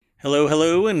Hello,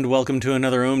 hello, and welcome to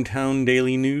another ohmTown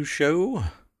Daily News Show.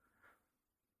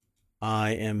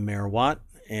 I am Mayor Watt,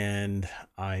 and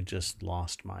I just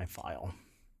lost my file.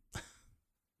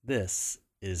 This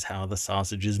is how the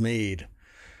sausage is made.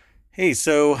 Hey,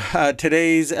 so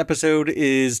today's episode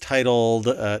is titled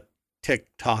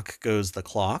TikTok Goes the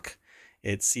Clock.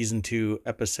 It's Season 2,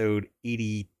 Episode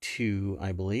 82,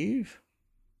 I believe.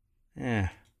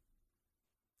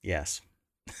 Yes.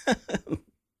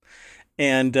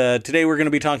 And today we're going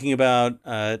to be talking about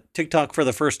TikTok for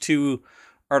the first two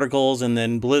articles, and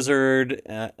then Blizzard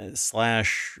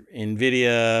slash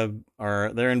NVIDIA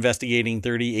they're investigating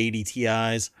 3080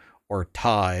 Ti's or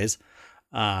TIs,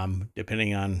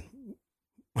 depending on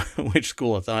which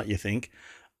school of thought you think.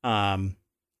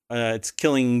 It's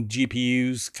killing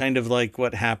GPUs, kind of like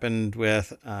what happened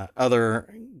with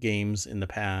other games in the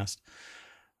past.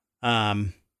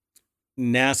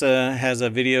 NASA has a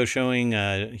video showing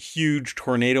a huge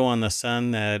tornado on the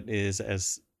sun that is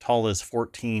as tall as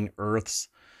 14 Earths,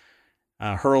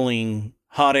 hurling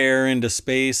hot air into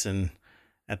space. And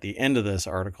at the end of this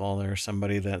article, there's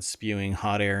somebody that's spewing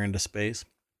hot air into space.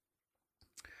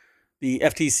 The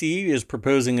FTC is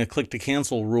proposing a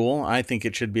click-to-cancel rule. I think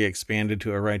it should be expanded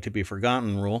to a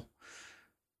right-to-be-forgotten rule.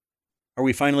 Are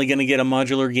we finally going to get a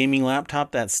modular gaming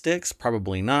laptop that sticks?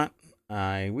 Probably not.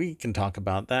 We can talk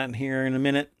about that here in a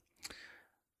minute.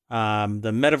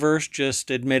 The Metaverse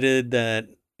just admitted that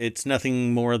it's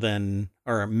nothing more than,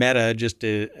 or Meta just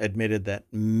admitted that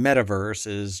Metaverse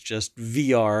is just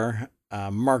VR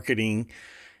marketing.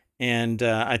 And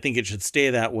I think it should stay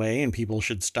that way, and people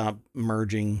should stop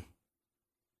merging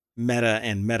Meta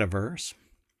and Metaverse.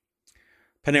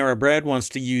 Panera Bread wants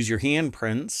to use your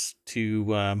handprints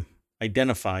to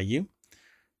identify you.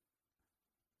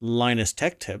 Linus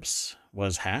Tech Tips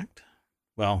was hacked.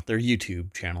 Well, their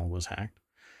YouTube channel was hacked.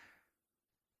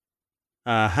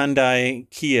 Hyundai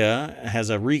Kia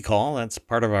has a recall. That's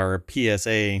part of our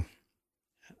PSA,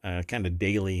 kind of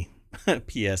daily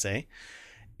PSA.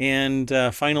 And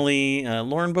finally,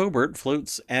 Lauren Boebert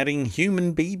floats adding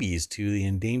human babies to the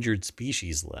endangered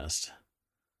species list.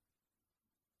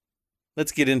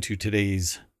 Let's get into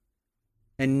today's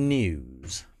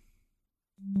news.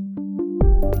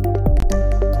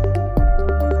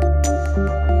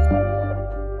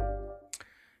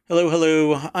 Hello,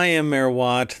 hello. I am Mayor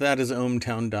Watt. That is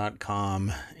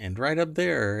ohmtown.com. And right up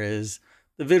there is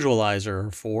the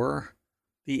visualizer for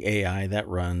the AI that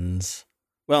runs,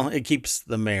 well, it keeps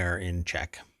the mayor in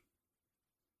check.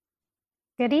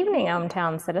 Good evening,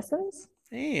 ohmTown citizens.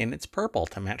 Hey, and it's purple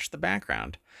to match the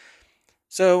background.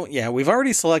 So, yeah, we've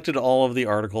already selected all of the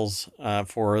articles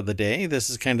for the day. This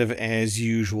is kind of as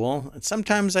usual.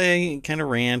 Sometimes I kind of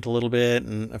rant a little bit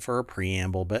and for a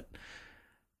preamble, but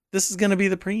this is going to be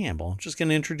the preamble. Just going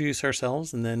to introduce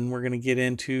ourselves, and then we're going to get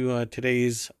into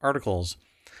today's articles.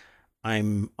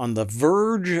 I'm on the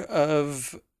verge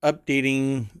of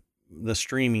updating the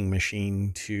streaming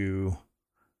machine to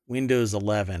Windows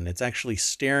 11. It's actually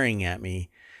staring at me,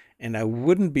 and I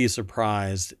wouldn't be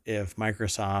surprised if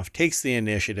Microsoft takes the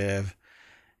initiative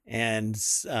and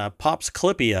pops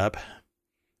Clippy up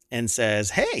and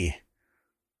says, "Hey,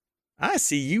 I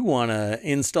see you want to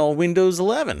install Windows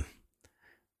 11.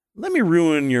 Let me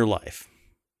ruin your life,"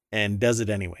 and does it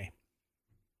anyway.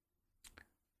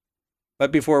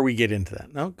 But before we get into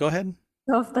that, no, go ahead.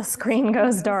 So if the screen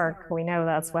goes dark, we know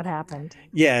that's what happened.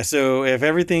 Yeah, so if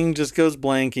everything just goes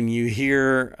blank and you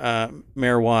hear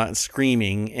Mayor Watt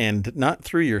screaming, and not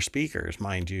through your speakers,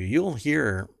 mind you, you'll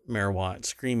hear Mayor Watt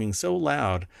screaming so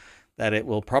loud that it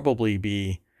will probably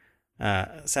be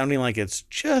sounding like it's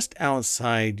just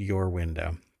outside your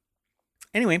window.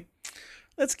 Anyway,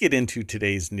 let's get into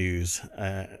today's news.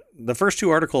 The first two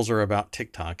articles are about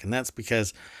TikTok, and that's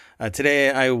because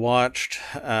today I watched,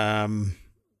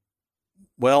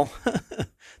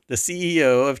 the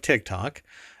CEO of TikTok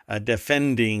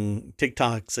defending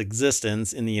TikTok's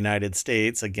existence in the United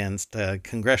States against a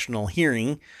congressional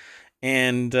hearing.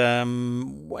 And,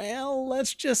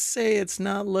 let's just say it's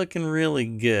not looking really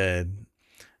good.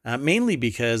 Mainly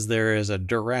because there is a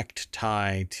direct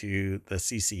tie to the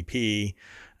CCP,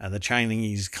 the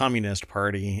Chinese Communist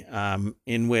Party,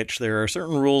 in which there are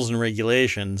certain rules and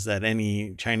regulations that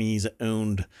any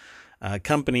Chinese-owned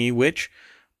company, which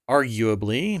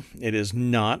arguably it is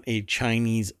not a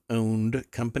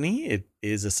Chinese-owned company, it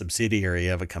is a subsidiary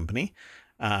of a company,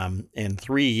 and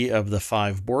 3 of the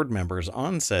 5 board members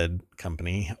on said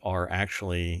company are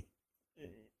actually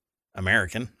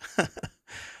American.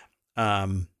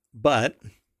 But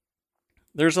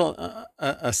there's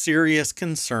a serious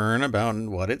concern about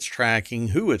what it's tracking,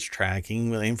 who it's tracking,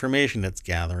 the information it's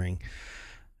gathering.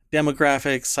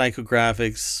 Demographics,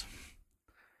 psychographics,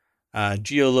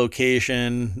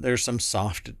 Geolocation, there's some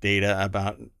soft data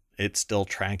about it still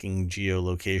tracking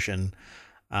geolocation.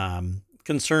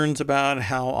 Concerns about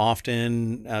how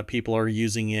often people are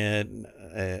using it,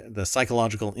 the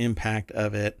psychological impact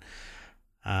of it,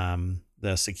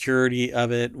 the security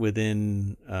of it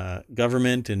within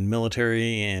government and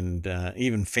military, and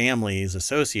even families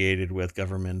associated with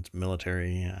government,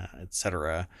 military,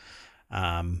 etc.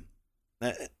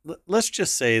 Let's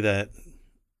just say that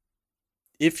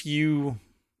if you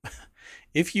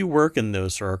work in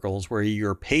those circles where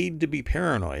you're paid to be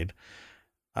paranoid,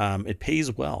 it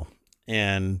pays well.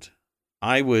 And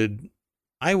I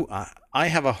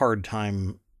have a hard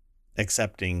time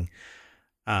accepting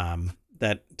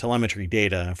that telemetry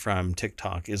data from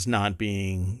TikTok is not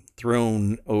being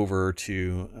thrown over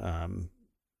to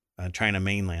China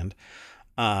mainland.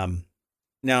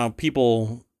 Now,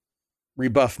 people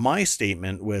rebuff my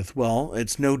statement with, well,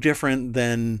 it's no different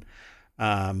than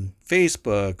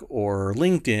Facebook or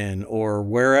LinkedIn or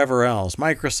wherever else,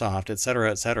 Microsoft, et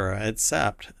cetera,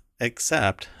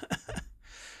 except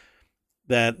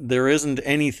that there isn't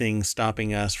anything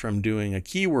stopping us from doing a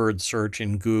keyword search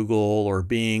in Google or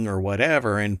Bing or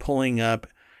whatever and pulling up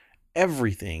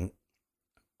everything,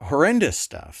 horrendous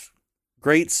stuff,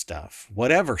 great stuff,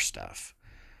 whatever stuff.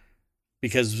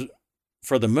 Because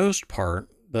for the most part,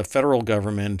 the federal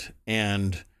government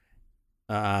and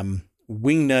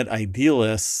wingnut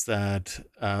idealists that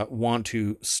want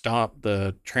to stop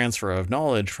the transfer of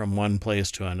knowledge from one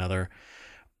place to another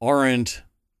aren't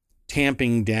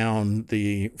tamping down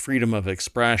the freedom of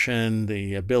expression,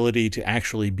 the ability to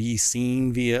actually be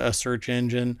seen via a search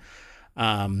engine.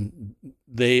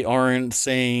 They aren't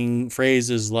saying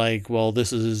phrases like, well,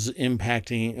 this is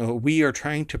impacting, we are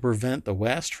trying to prevent the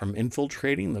West from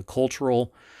infiltrating the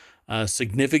cultural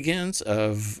significance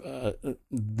of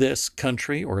this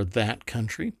country or that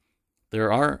country.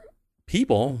 There are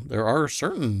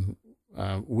certain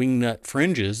wingnut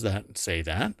fringes that say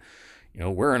that,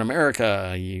 we're in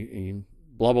America,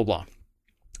 blah, blah, blah.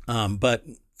 But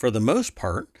for the most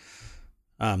part,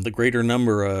 the greater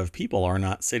number of people are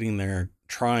not sitting there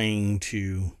trying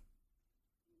to,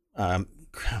 I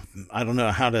don't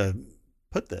know how to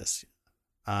put this,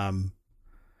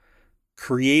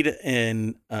 create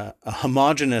a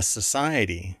homogenous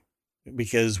society.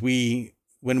 Because when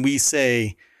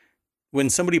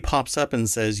somebody pops up and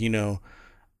says, something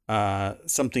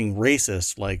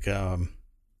racist, like,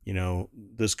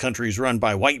 this country's run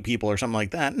by white people or something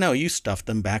like that. No, you stuff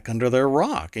them back under their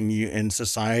rock and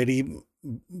society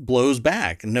blows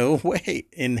back. No way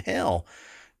in hell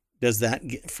does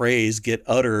that phrase get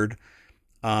uttered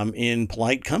in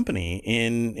polite company,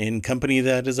 in company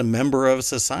that is a member of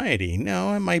society.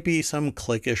 No, it might be some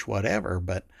cliquish whatever,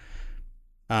 but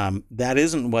that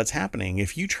isn't what's happening.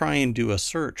 If you try and do a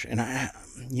search, and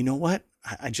you know what?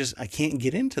 I can't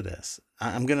get into this.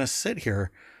 I'm going to sit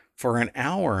here for an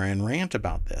hour and rant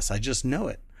about this. I just know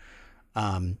it.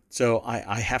 So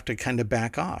I have to kind of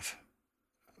back off.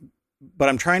 But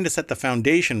I'm trying to set the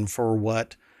foundation for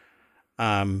what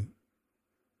the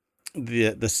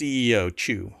CEO,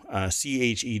 Chew,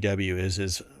 Chew is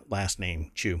his last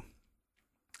name, Chew,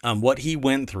 what he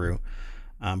went through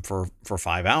for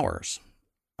 5 hours,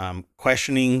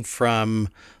 questioning from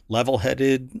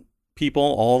level-headed people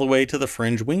all the way to the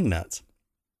fringe wingnuts.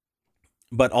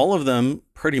 But all of them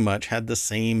pretty much had the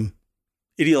same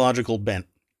ideological bent,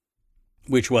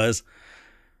 which was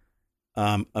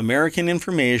American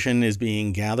information is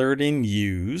being gathered and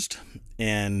used,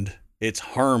 and it's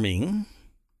harming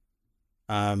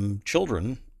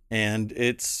children, and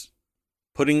it's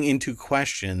putting into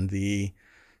question the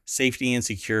safety and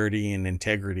security and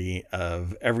integrity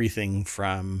of everything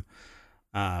from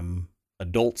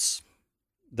adults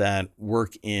that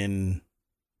work in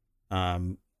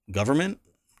government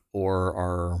or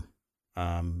are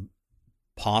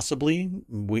possibly,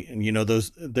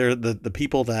 they're the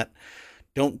people that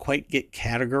don't quite get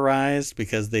categorized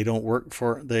because they don't work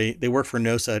for, they work for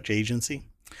no such agency,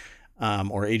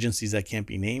 or agencies that can't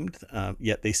be named,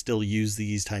 yet they still use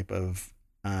these type of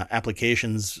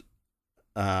applications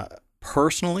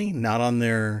personally, not on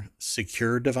their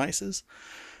secure devices.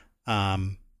 So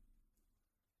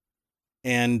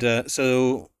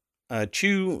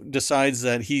Chew decides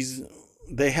that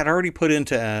they had already put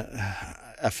into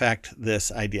effect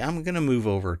this idea. I'm going to move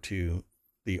over to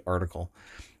the article.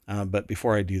 But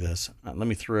before I do this, let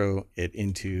me throw it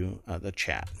into the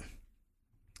chat.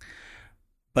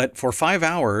 But for 5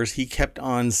 hours, he kept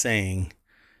on saying,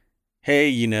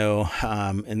 hey,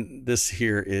 and this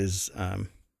here is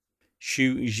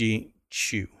Xu Ji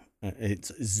Chew.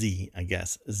 It's Z, I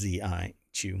guess, Z-I,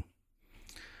 Chew.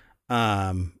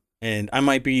 and I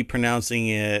might be pronouncing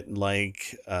it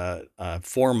like a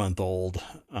 4-month-old,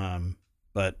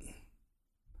 but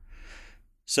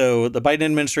so the Biden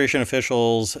administration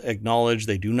officials acknowledge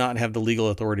they do not have the legal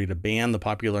authority to ban the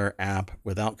popular app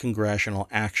without congressional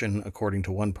action, according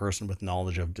to one person with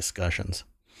knowledge of discussions.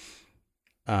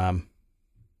 Oh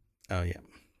yeah.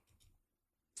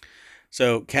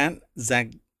 So Kat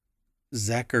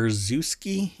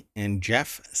Zakarzewski and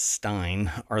Jeff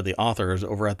Stein are the authors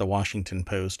over at the Washington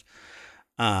Post.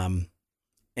 And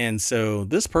so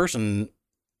this person,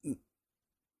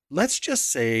 let's just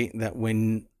say that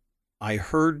when I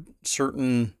heard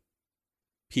certain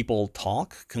people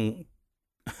talk,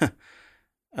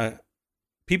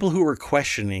 people who were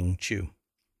questioning Chew,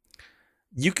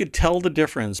 you could tell the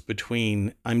difference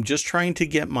between I'm just trying to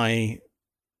get my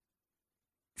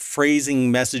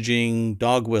phrasing, messaging,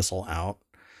 dog whistle out,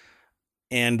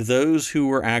 and those who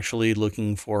were actually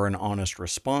looking for an honest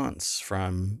response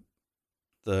from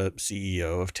the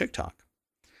CEO of TikTok.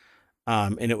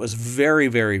 And it was very,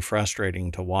 very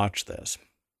frustrating to watch this.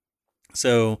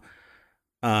 So,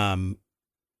 and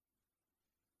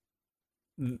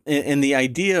the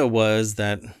idea was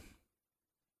that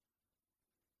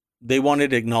they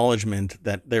wanted acknowledgement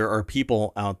that there are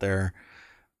people out there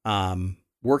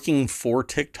working for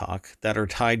TikTok that are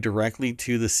tied directly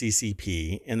to the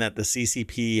CCP, and that the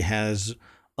CCP has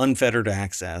unfettered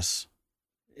access,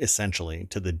 essentially,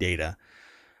 to the data.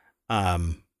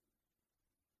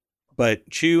 But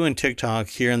Chew and TikTok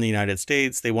here in the United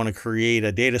States, they want to create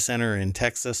a data center in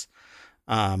Texas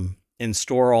and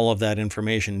store all of that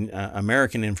information,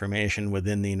 American information,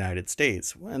 within the United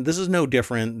States. And this is no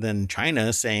different than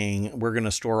China saying we're going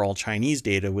to store all Chinese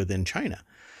data within China.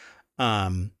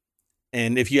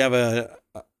 And if you have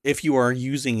if you are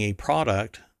using a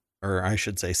product, or I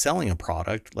should say selling a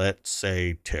product, let's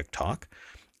say TikTok,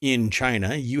 in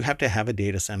China, you have to have a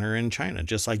data center in China,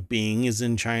 just like Bing is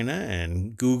in China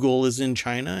and Google is in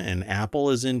China and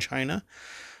Apple is in China.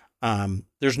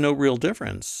 There's no real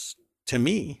difference to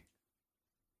me.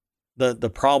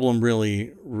 The problem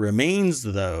really remains,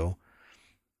 though,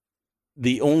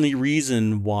 the only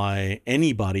reason why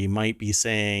anybody might be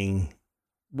saying,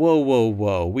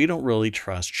 whoa, we don't really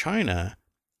trust China,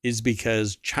 is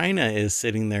because China is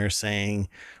sitting there saying,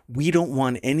 we don't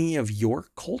want any of your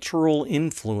cultural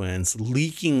influence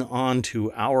leaking onto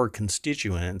our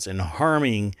constituents and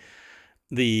harming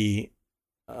the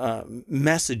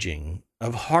messaging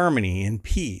of harmony and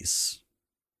peace.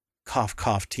 Cough,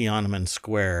 cough, Tiananmen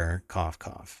Square, cough,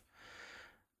 cough.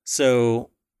 So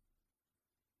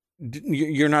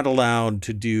you're not allowed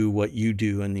to do what you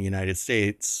do in the United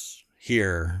States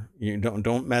here. You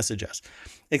don't message us.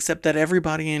 Except that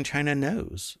everybody in China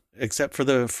knows, except for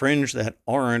the fringe that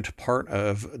aren't part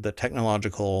of the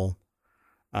technological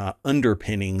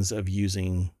underpinnings of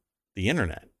using the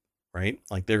internet, right?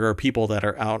 Like there are people that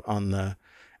are out on the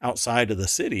outside of the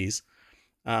cities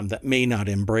that may not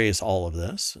embrace all of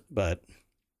this, but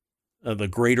the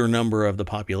greater number of the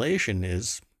population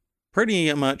is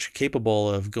pretty much capable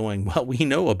of going, well, we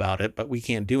know about it, but we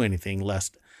can't do anything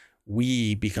lest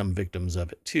we become victims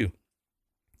of it too.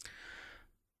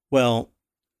 Well,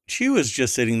 Chew is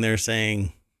just sitting there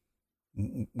saying,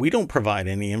 we don't provide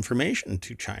any information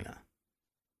to China.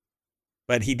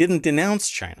 But he didn't denounce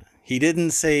China. He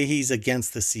didn't say he's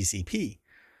against the CCP.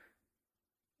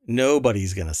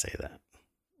 Nobody's going to say that,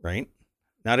 right?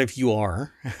 Not if you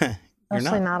are.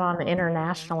 Especially not on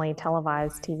internationally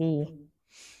televised TV.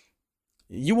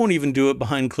 You won't even do it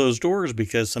behind closed doors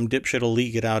because some dipshit will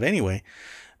leak it out anyway.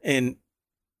 And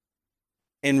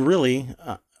really,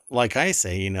 like I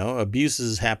say,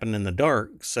 abuses happen in the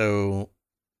dark. So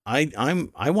I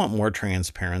want more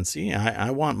transparency. I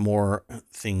want more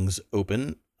things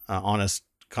open, honest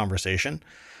conversation.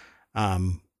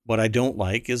 What I don't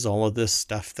like is all of this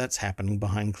stuff that's happening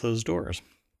behind closed doors.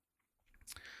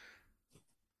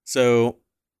 So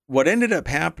what ended up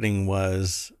happening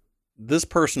was this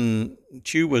person,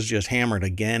 Chew, was just hammered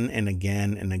again and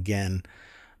again and again,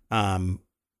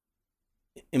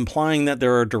 implying that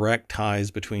there are direct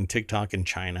ties between TikTok and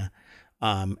China,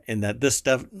 and that this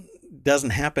stuff doesn't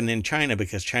happen in China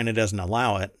because China doesn't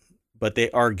allow it, but they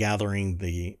are gathering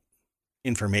the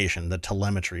information, the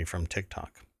telemetry from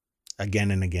TikTok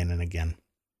again and again and again.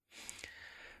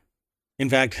 In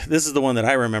fact, this is the one that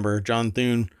I remember. John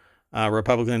Thune,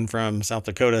 Republican from South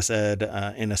Dakota, said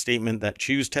in a statement that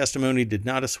Chew's testimony did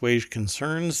not assuage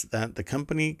concerns that the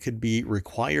company could be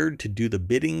required to do the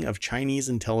bidding of Chinese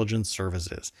intelligence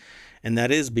services. And that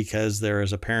is because there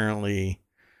is apparently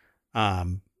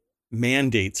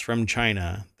mandates from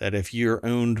China that if you're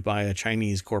owned by a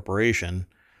Chinese corporation,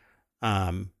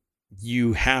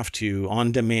 you have to,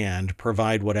 on demand,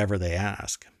 provide whatever they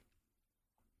ask.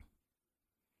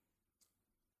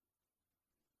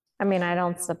 I mean, I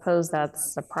don't suppose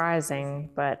that's surprising,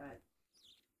 but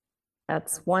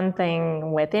that's one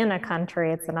thing within a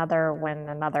country. It's another when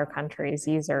another country's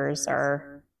users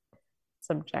are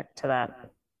subject to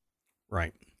that.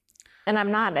 Right. And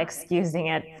I'm not excusing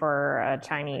it for a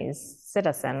Chinese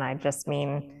citizen. I just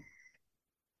mean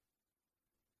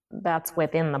that's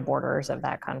within the borders of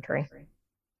that country.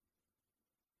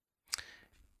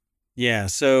 Yeah.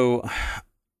 So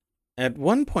at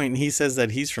one point he says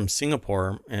that he's from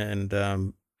Singapore, and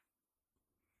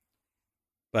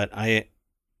but I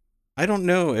don't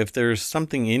know if there's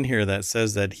something in here that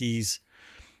says that he's.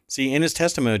 See, in his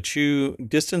testimony, Chu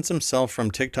distanced himself from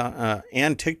TikTok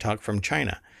and TikTok from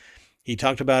China. He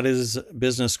talked about his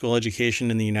business school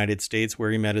education in the United States,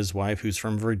 where he met his wife, who's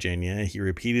from Virginia. He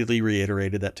repeatedly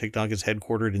reiterated that TikTok is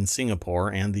headquartered in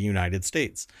Singapore and the United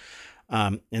States,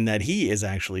 and that he is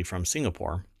actually from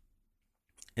Singapore.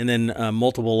 And then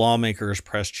multiple lawmakers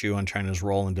pressed Chu on China's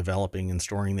role in developing and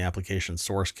storing the application's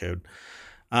source code.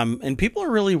 And people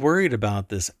are really worried about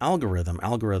this algorithm.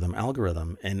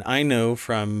 And I know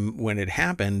from when it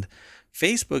happened,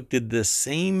 Facebook did this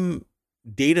same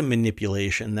data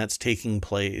manipulation that's taking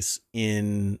place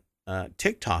in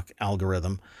TikTok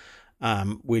algorithm,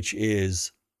 which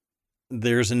is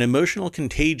there's an emotional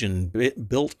contagion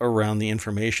built around the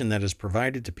information that is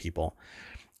provided to people,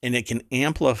 and it can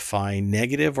amplify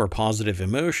negative or positive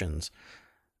emotions.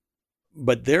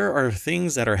 But there are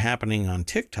things that are happening on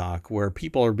TikTok where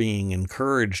people are being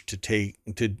encouraged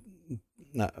to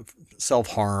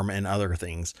self-harm and other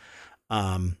things.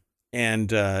 And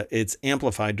it's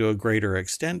amplified to a greater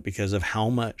extent because of how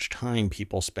much time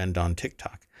people spend on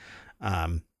TikTok.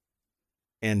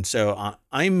 And so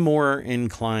I'm more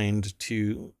inclined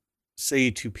to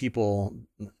say to people,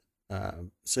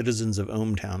 citizens of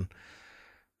ohmTown,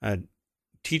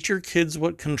 teach your kids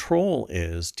what control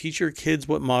is. Teach your kids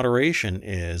what moderation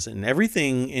is. And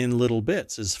everything in little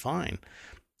bits is fine.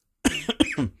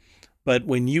 But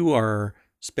when you are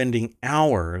spending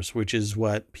hours, which is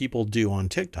what people do on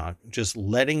TikTok, just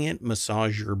letting it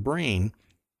massage your brain,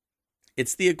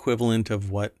 it's the equivalent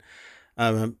of what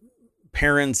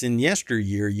parents in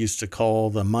yesteryear used to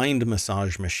call the mind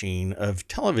massage machine of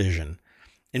television.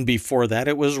 And before that,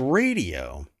 it was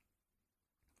radio.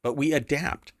 But we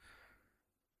adapt.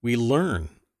 We learn,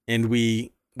 and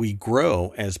we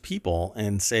grow as people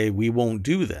and say, we won't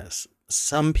do this.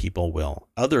 Some people will,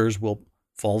 others will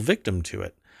fall victim to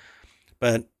it.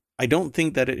 But I don't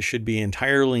think that it should be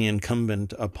entirely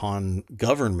incumbent upon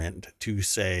government to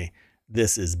say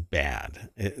this is bad.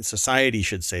 Society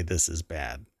should say this is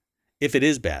bad, if it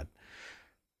is bad.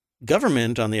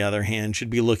 Government, on the other hand,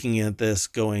 should be looking at this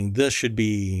going, this should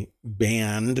be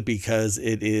banned because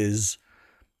it is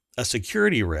a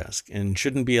security risk and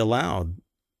shouldn't be allowed.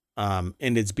 And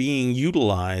it's being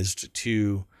utilized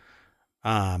to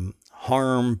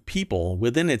harm people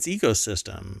within its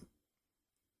ecosystem.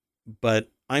 But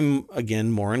I'm,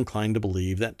 again, more inclined to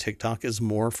believe that TikTok is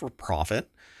more for profit,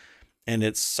 and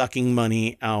it's sucking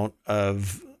money out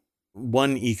of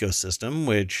one ecosystem,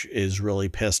 which is really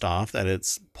pissed off that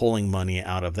it's pulling money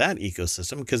out of that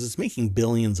ecosystem because it's making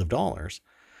billions of dollars.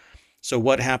 So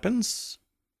what happens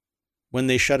when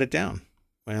they shut it down?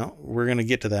 Well, we're going to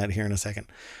get to that here in a second.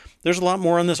 There's a lot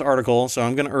more on this article, so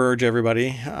I'm going to urge everybody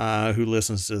who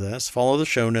listens to this, follow the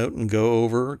show note and go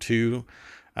over to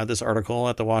this article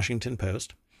at the Washington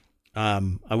Post.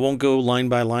 I won't go line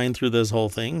by line through this whole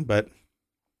thing, but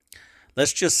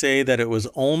let's just say that it was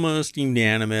almost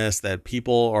unanimous that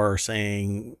people are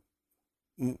saying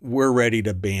we're ready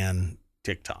to ban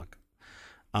TikTok.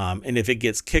 And if it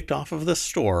gets kicked off of the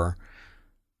store,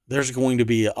 there's going to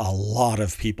be a lot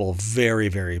of people very,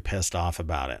 very pissed off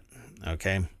about it.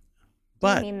 Okay.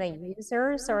 But you mean the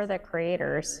users or the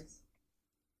creators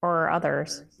or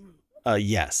others?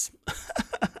 Yes.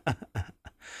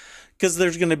 Because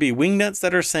there's going to be wingnuts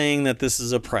that are saying that this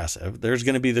is oppressive. There's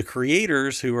going to be the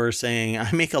creators who are saying,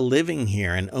 I make a living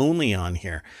here and only on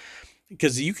here.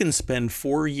 Because you can spend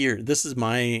 4 years. This is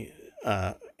my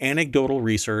anecdotal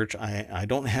research. I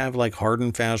don't have like hard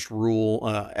and fast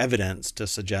rule evidence to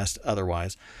suggest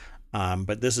otherwise.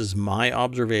 But this is my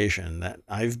observation that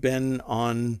I've been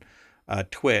on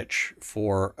Twitch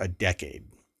for a decade.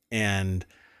 And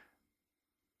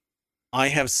I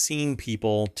have seen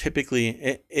people typically,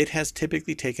 it has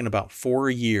typically taken about 4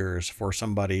 years for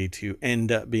somebody to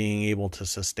end up being able to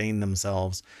sustain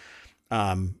themselves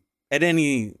at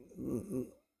any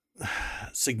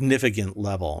significant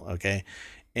level. Okay.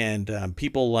 And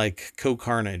people like Co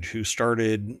Carnage, who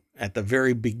started at the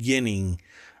very beginning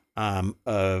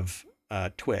of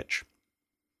Twitch,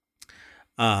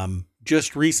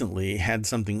 just recently had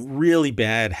something really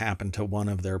bad happen to one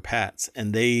of their pets,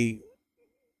 and they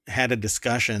had a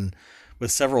discussion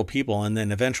with several people and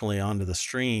then eventually onto the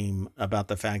stream about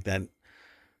the fact that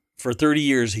for 30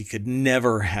 years, he could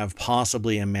never have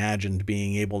possibly imagined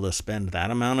being able to spend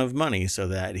that amount of money so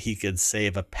that he could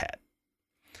save a pet.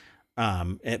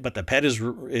 But the pet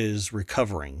is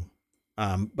recovering.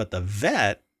 But the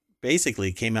vet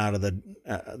basically came out of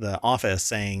the office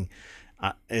saying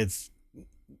it's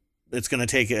going to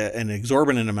take an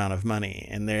exorbitant amount of money,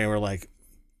 and they were like,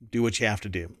 "Do what you have to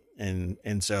do,"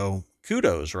 and so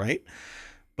kudos, right?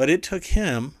 But it took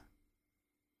him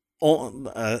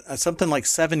something like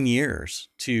 7 years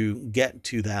to get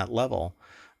to that level.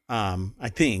 I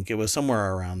think it was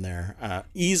somewhere around there,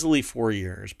 easily 4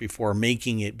 years before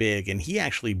making it big. And he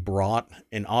actually brought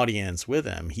an audience with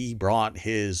him. He brought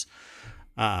his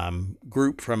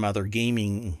group from other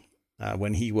gaming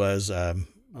when he was a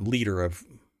leader of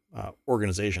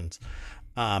organizations.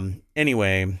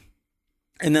 Anyway,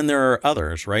 and then there are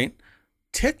others, right?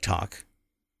 TikTok,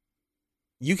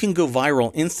 you can go viral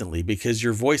instantly because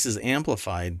your voice is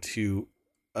amplified to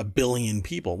a billion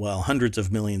people. Well, hundreds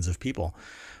of millions of people.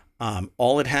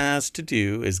 All it has to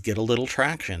do is get a little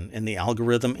traction, and the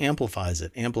algorithm amplifies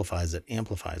it.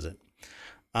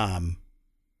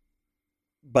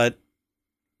 But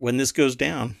when this goes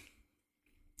down,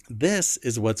 this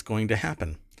is what's going to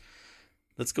happen.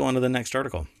 Let's go on to the next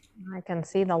article. I can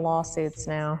see the lawsuits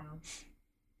now.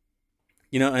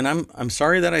 You know, and I'm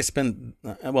sorry that I spent,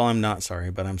 well, I'm not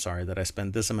sorry, but I'm sorry that I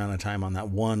spent this amount of time on that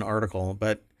one article.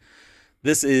 But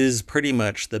this is pretty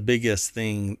much the biggest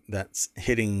thing that's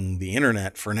hitting the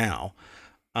internet for now.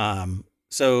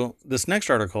 So this next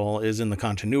article is in the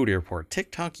Continuity Report.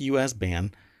 TikTok US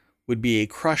ban would be a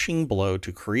crushing blow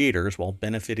to creators while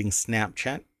benefiting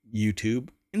Snapchat, YouTube,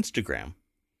 Instagram.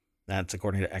 That's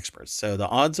according to experts. So the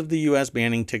odds of the U.S.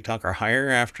 banning TikTok are higher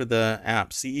after the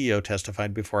app's CEO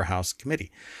testified before a House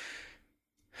committee.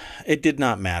 It did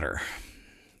not matter.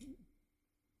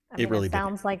 I mean, it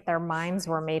sounds like their minds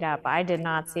were made up. I did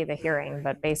not see the hearing,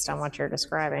 but based on what you're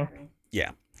describing.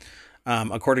 Yeah.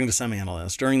 According to some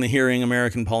analysts, during the hearing,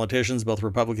 American politicians, both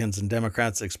Republicans and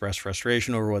Democrats, expressed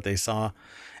frustration over what they saw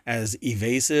as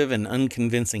evasive and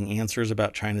unconvincing answers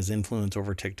about China's influence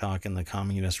over TikTok and the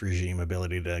communist regime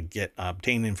ability to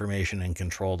obtain information and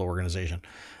control the organization.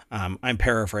 I'm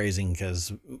paraphrasing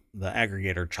because the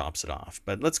aggregator chops it off.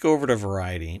 But let's go over to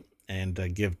Variety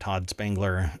and give Todd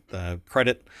Spangler the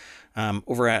credit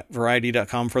over at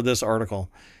Variety.com for this article.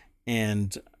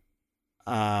 And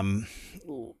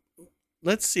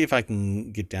let's see if I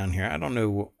can get down here. I don't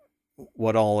know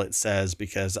what all it says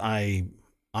because I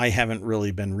haven't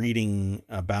really been reading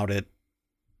about it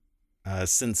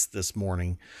since this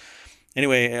morning.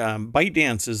 Anyway,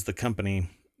 ByteDance is the company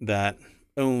that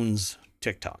owns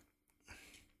TikTok.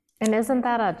 And isn't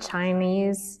that a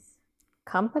Chinese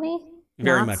company?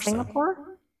 Very much Singapore?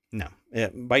 So. No,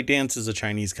 ByteDance is a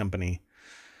Chinese company.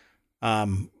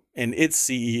 And its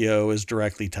CEO is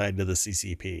directly tied to the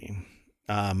CCP.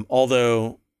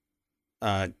 Although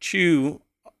Chew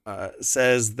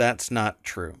says that's not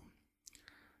true.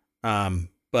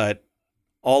 But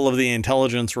all of the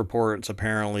intelligence reports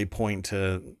apparently point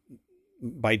to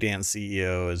ByteDance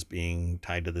CEO as being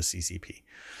tied to the CCP.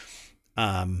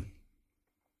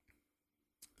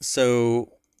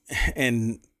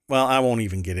 Well, I won't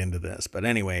even get into this, but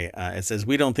anyway, it says,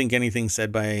 we don't think anything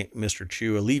said by Mr.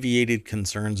 Chew alleviated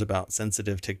concerns about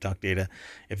sensitive TikTok data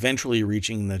eventually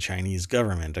reaching the Chinese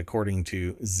government, according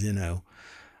to Zeno.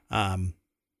 And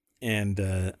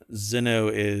Zeno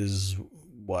is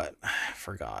what? I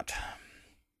forgot.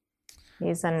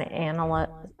 He's an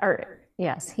analyst,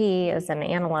 yes, he is an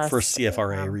analyst. For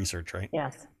CFRA research, right?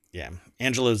 Yes. Yeah.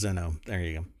 Angelo Zeno. There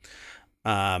you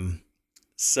go.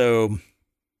 So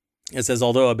it says,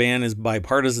 although a ban is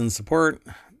bipartisan support,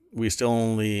 we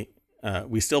still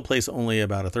place only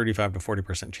about a 35 to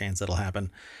 40% chance it'll happen.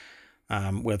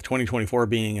 With 2024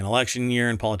 being an election year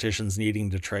and politicians needing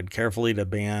to tread carefully to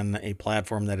ban a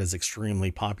platform that is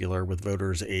extremely popular with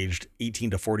voters aged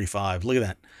 18 to 45. Look at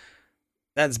that.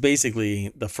 That's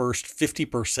basically the first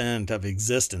 50% of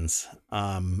existence.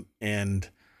 And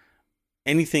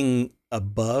anything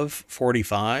above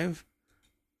 45,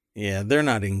 yeah, they're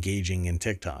not engaging in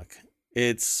TikTok.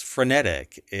 It's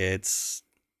frenetic. They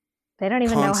don't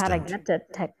even know how to get to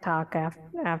TikTok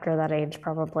after that age,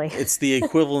 probably. It's the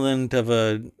equivalent of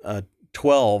a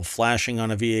 12 flashing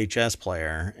on a VHS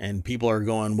player, and people are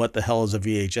going, what the hell is a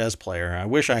VHS player? I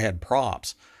wish I had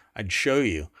props. I'd show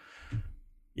you.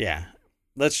 Yeah.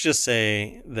 let's just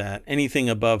say that anything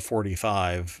above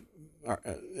 45,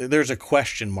 there's a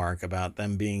question mark about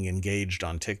them being engaged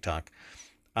on TikTok.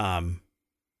 I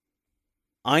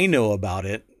know about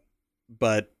it,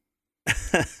 but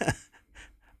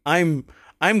I'm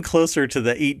closer to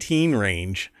the 18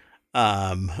 range,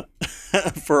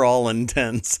 for all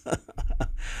intents.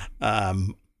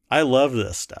 I love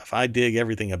this stuff. I dig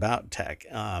everything about tech,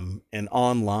 and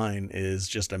online is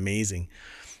just amazing.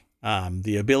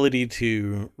 The ability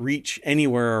to reach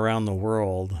anywhere around the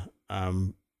world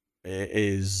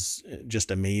is just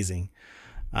amazing.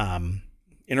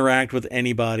 Interact with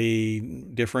anybody,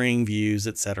 differing views,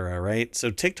 etc. Right? So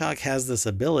TikTok has this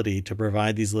ability to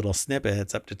provide these little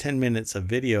snippets, up to 10 minutes of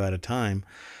video at a time.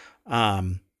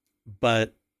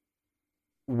 But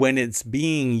when it's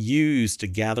being used to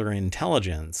gather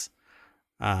intelligence,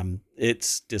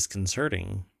 it's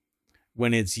disconcerting.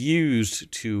 When it's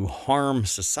used to harm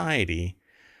society,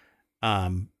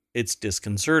 it's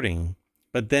disconcerting.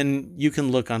 But then you can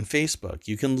look on Facebook,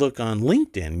 you can look on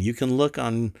LinkedIn, you can look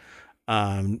on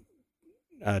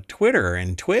Twitter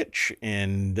and Twitch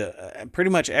and pretty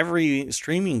much every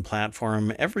streaming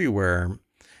platform everywhere.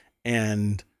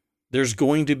 And there's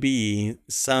going to be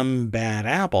some bad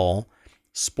apple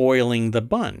spoiling the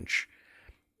bunch.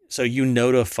 So you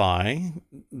notify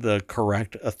the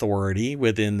correct authority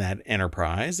within that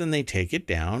enterprise and they take it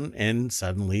down, and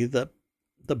suddenly the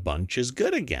bunch is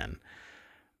good again.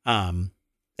 And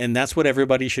that's what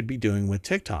everybody should be doing with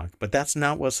TikTok. But that's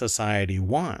not what society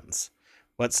wants.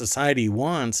 What society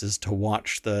wants is to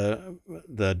watch the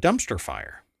dumpster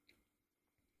fire.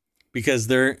 Because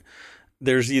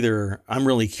there's either I'm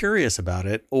really curious about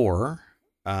it, or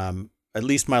at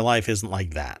least my life isn't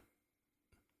like that.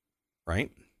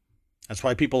 Right? That's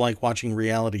why people like watching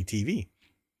reality TV.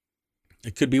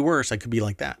 It could be worse. I could be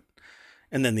like that.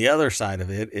 And then the other side of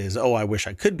it is, oh, I wish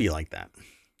I could be like that.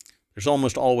 There's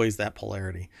almost always that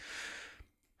polarity.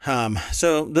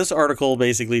 So this article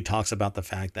basically talks about the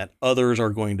fact that others are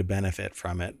going to benefit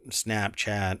from it.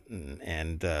 Snapchat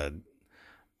and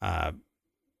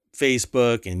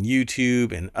Facebook and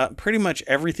YouTube and pretty much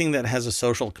everything that has a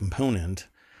social component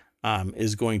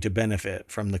is going to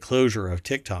benefit from the closure of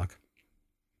TikTok.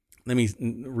 Let me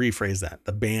rephrase that.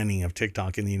 The banning of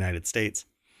TikTok in the United States.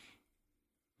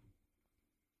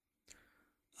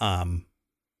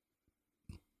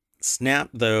 Snap,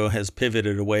 though, has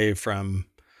pivoted away from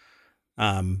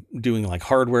doing like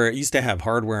hardware. It used to have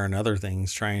hardware and other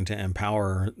things trying to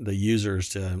empower the users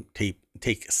to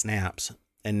take snaps.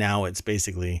 And now it's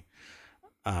basically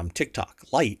TikTok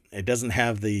Lite. It doesn't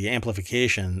have the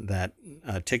amplification that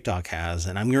TikTok has.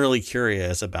 And I'm really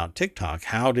curious about TikTok.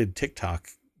 How did TikTok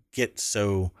get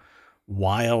so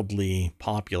wildly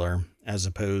popular as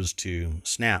opposed to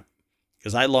Snap?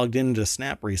 Because I logged into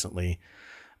Snap recently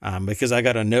because I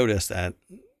got a notice that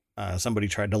somebody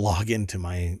tried to log into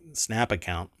my Snap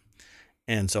account.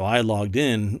 And so I logged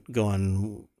in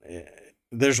going,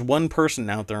 there's one person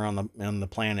out there on the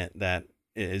planet that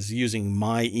is using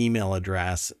my email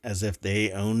address as if they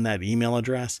own that email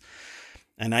address.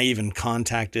 And I even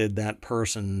contacted that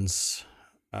person's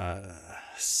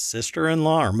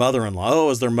sister-in-law or mother-in-law. Oh, it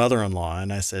was their mother-in-law.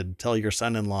 And I said, tell your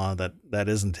son-in-law that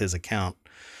isn't his account.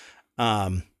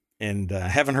 And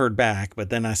haven't heard back, but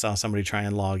then I saw somebody try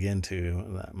and log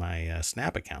into my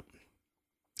Snap account.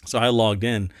 So I logged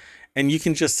in, and you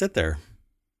can just sit there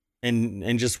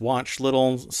and just watch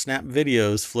little Snap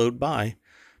videos float by.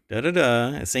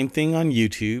 Same thing on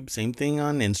YouTube, same thing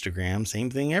on Instagram,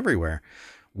 same thing everywhere.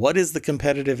 What is the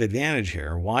competitive advantage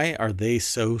here? Why are they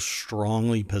so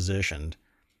strongly positioned?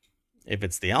 If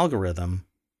it's the algorithm,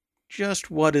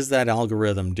 just what is that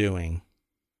algorithm doing?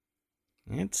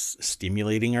 It's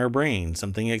stimulating our brain,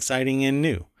 something exciting and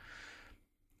new.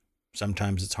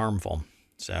 Sometimes it's harmful.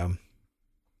 So,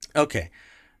 okay.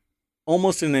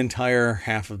 Almost an entire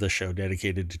half of the show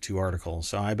dedicated to 2 articles,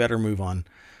 so I better move on.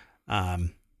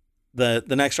 The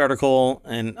next article,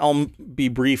 and I'll be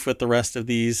brief with the rest of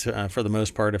these for the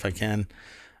most part if I can.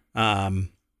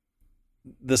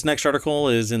 This next article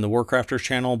is in the Warcrafters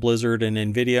channel. Blizzard and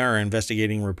NVIDIA are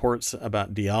investigating reports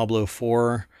about Diablo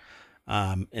 4,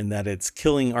 and that it's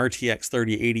killing RTX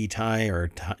 3080 Ti or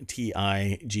Ti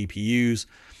GPUs.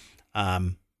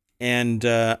 And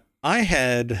I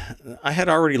had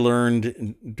already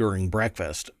learned during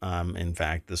breakfast, in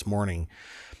fact, this morning,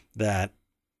 that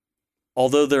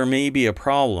although there may be a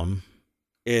problem,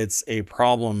 it's a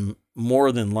problem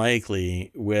more than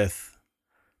likely with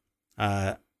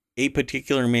a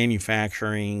particular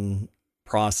manufacturing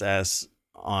process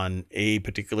on a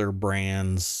particular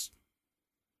brand's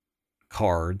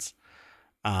cards,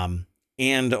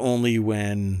 and only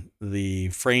when the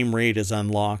frame rate is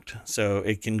unlocked. So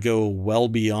it can go well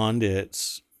beyond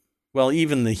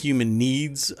even the human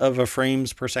needs of a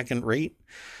frames per second rate.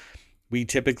 We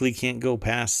typically can't go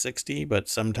past 60, but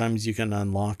sometimes you can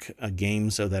unlock a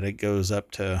game so that it goes up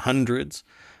to hundreds.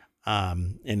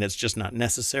 And it's just not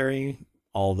necessary.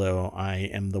 Although I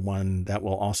am the one that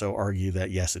will also argue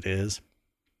that yes, it is,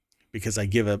 because I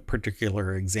give a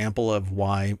particular example of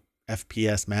why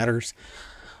FPS matters.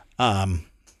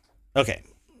 Okay,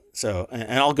 so,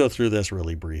 and I'll go through this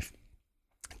really brief.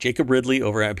 Jacob Ridley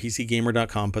over at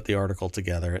PCGamer.com put the article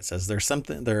together. It says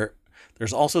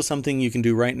there's also something you can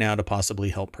do right now to possibly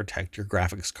help protect your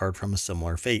graphics card from a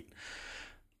similar fate.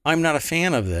 I'm not a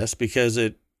fan of this because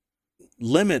it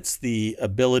limits the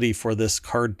ability for this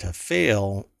card to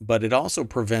fail, but it also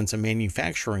prevents a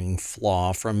manufacturing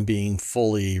flaw from being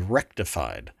fully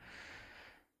rectified.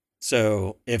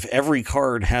 So if every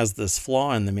card has this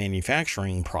flaw in the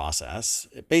manufacturing process,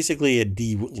 it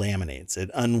delaminates, it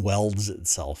unwelds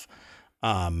itself.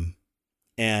 And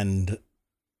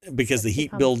because the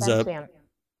heat builds up.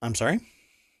 I'm sorry?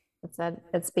 It said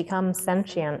it's become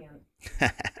sentient.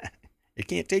 It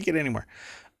can't take it anymore.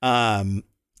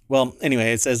 Well,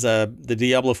 anyway, it says the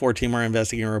Diablo 4 team are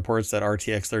investigating reports that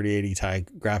RTX 3080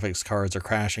 Ti graphics cards are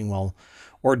crashing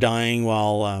or dying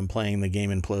while playing the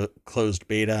game in closed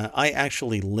beta. I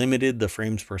actually limited the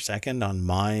frames per second on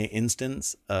my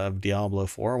instance of Diablo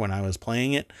 4 when I was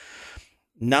playing it.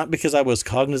 Not because I was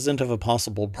cognizant of a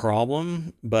possible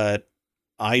problem, but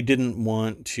I didn't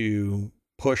want to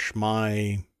push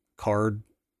my card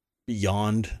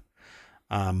beyond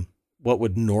what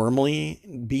would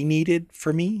normally be needed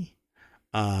for me.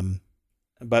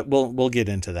 But we'll get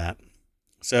into that.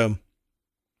 So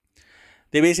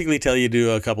they basically tell you to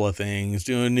do a couple of things,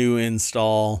 do a new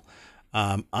install.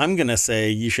 I'm going to say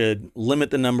you should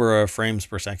limit the number of frames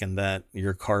per second that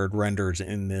your card renders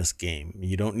in this game.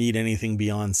 You don't need anything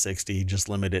beyond 60, just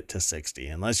limit it to 60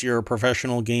 unless you're a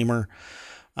professional gamer.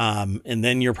 And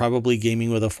then you're probably gaming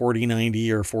with a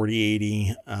 4090 or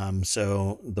 4080.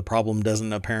 So the problem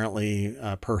doesn't apparently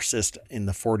persist in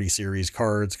the 40 series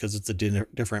cards because it's a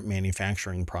different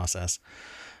manufacturing process.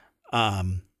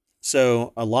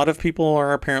 So a lot of people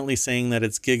are apparently saying that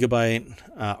it's Gigabyte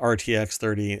RTX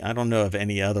 30. I don't know of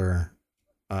any other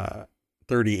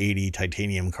 3080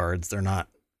 titanium cards. They're not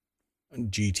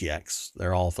GTX.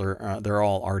 They're all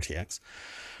RTX.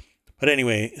 But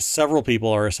anyway, several people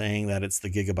are saying that it's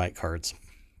the Gigabyte cards.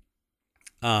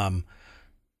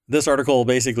 This article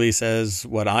basically says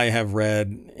what I have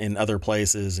read in other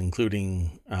places,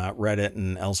 including Reddit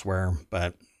and elsewhere.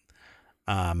 But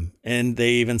and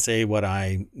they even say what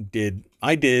I did.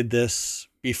 I did this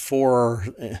before.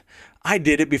 I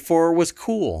did it before it was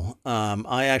cool.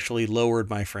 I actually lowered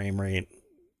my frame rate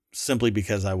simply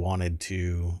because I wanted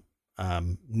to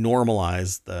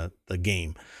normalize the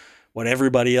game. What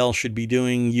everybody else should be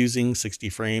doing, using 60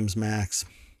 frames max.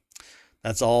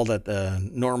 That's all that the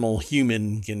normal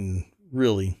human can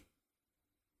really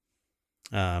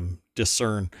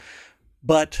discern.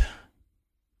 But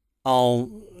I'll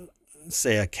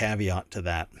say a caveat to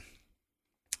that.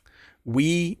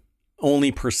 We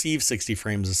only perceive 60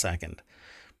 frames a second.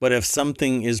 But if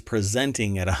something is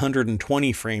presenting at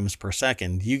 120 frames per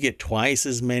second, you get twice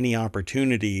as many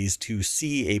opportunities to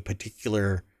see a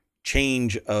particular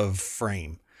change of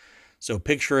frame. So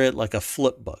picture it like a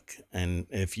flip book. And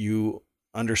if you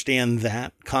understand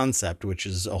that concept, which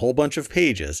is a whole bunch of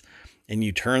pages, and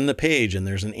you turn the page and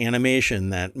there's an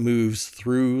animation that moves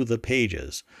through the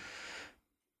pages.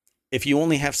 If you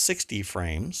only have 60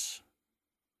 frames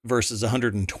versus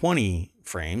 120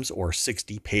 frames, or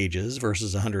 60 pages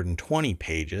versus 120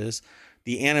 pages,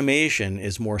 the animation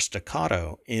is more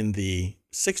staccato in the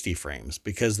 60 frames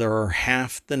because there are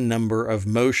half the number of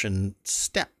motion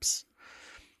steps.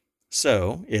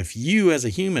 So if you as a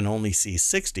human only see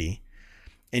 60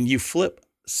 and you flip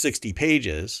 60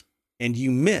 pages and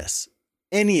you miss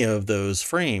any of those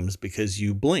frames because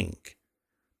you blink,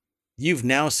 you've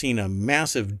now seen a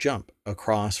massive jump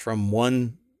across from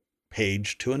one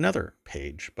page to another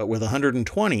page. But with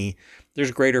 120,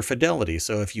 there's greater fidelity.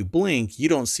 So if you blink, you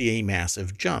don't see a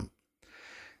massive jump.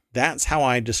 That's how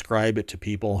I describe it to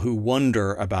people who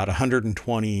wonder about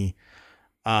 120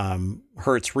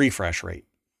 hertz refresh rate.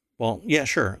 Well, yeah,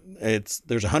 sure.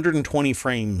 There's 120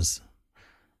 frames,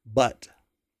 but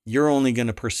you're only going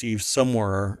to perceive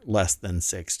somewhere less than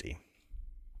 60.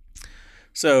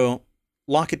 So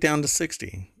lock it down to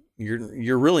 60.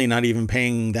 You're really not even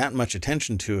paying that much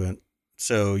attention to it.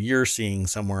 So you're seeing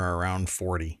somewhere around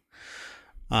 40.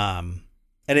 At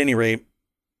any rate,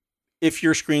 if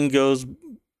your screen goes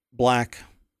black,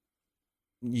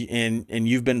 and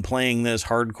you've been playing this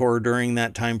hardcore during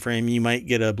that time frame, you might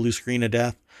get a blue screen of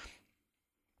death.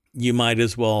 You might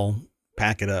as well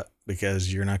pack it up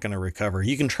because you're not going to recover.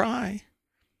 You can try,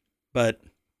 but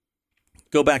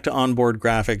go back to onboard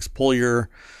graphics, pull your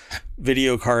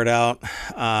video card out,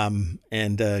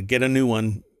 and get a new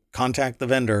one. Contact the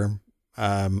vendor.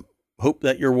 Hope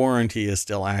that your warranty is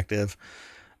still active,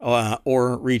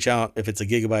 or reach out. If it's a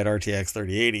Gigabyte RTX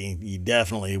 3080, you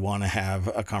definitely want to have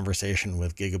a conversation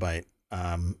with Gigabyte,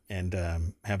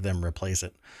 and have them replace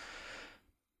it.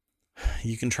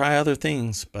 You can try other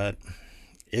things, but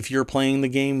if you're playing the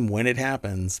game when it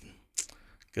happens,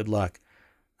 good luck.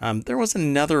 There was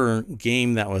another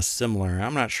game that was similar.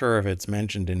 I'm not sure if it's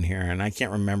mentioned in here, and I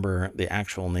can't remember the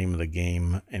actual name of the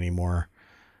game anymore,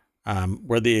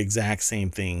 where the exact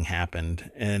same thing happened,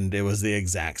 and it was the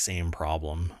exact same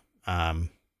problem. Oh,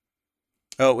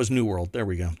 it was New World. There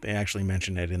we go. They actually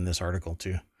mentioned it in this article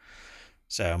too.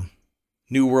 So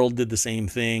New World did the same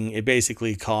thing. It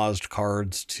basically caused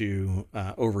cards to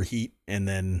overheat, and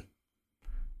then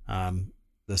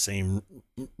the same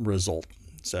result.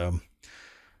 So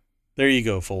there you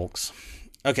go, folks.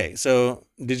 Okay, so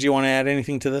did you want to add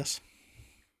anything to this?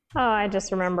 Oh, I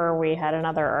just remember we had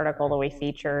another article that we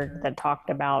featured that talked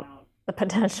about the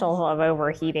potential of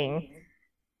overheating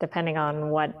depending on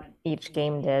what each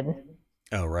game did.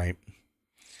 Oh, right.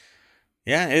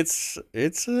 Yeah, it's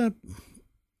a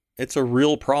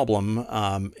real problem.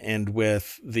 And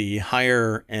with the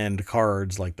higher end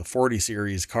cards, like the 40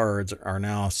 series cards are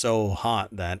now so hot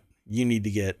that you need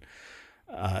to get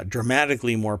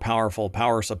dramatically more powerful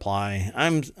power supply.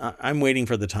 I'm waiting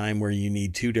for the time where you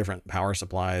need two different power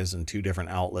supplies and two different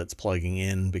outlets plugging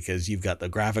in, because you've got the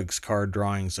graphics card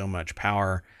drawing so much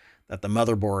power that the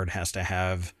motherboard has to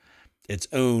have its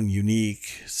own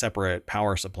unique separate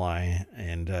power supply.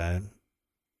 And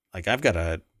like I've got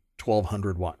a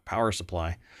 1200 watt power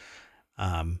supply.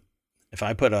 If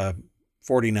I put a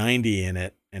 4090 in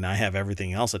it and I have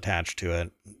everything else attached to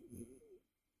it,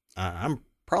 I'm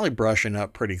probably brushing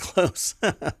up pretty close.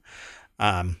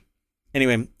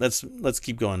 Anyway, let's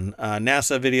keep going.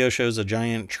 NASA video shows a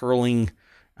giant churning,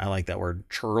 I like that word,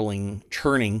 churning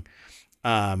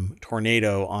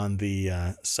tornado on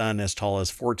the sun as tall as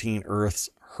 14 Earths,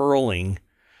 hurling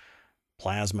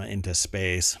plasma into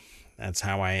space. That's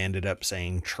how I ended up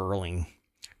saying churning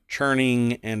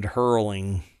and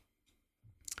hurling.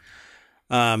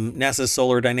 NASA's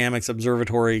Solar Dynamics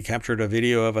Observatory captured a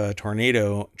video of a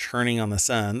tornado churning on the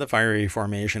sun. The fiery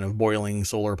formation of boiling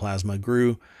solar plasma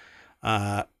grew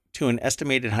to an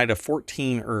estimated height of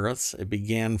 14 Earths. It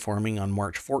began forming on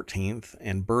March 14th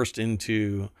and burst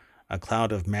into a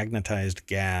cloud of magnetized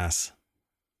gas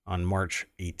on March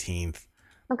 18th.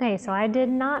 Okay, so I did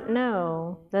not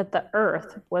know that the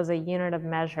Earth was a unit of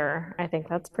measure. I think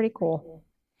that's pretty cool.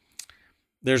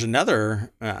 There's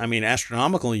another,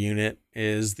 astronomical unit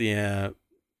is the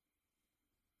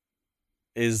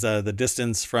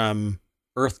distance from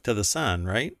Earth to the sun,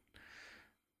 right?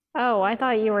 Oh, I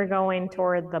thought you were going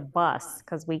toward the bus,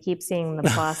 because we keep seeing the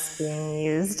bus being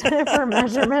used for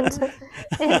measurement.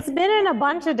 It's been in a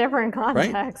bunch of different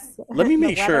contexts. Right? Let me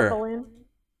make sure. Balloon,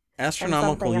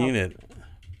 astronomical unit.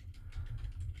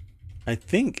 I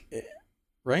think,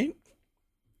 right?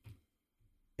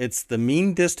 It's the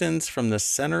mean distance from the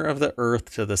center of the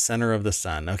Earth to the center of the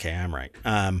sun. Okay, I'm right.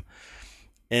 And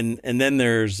then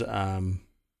there's the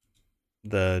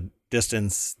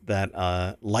distance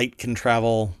that light can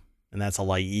travel, and that's a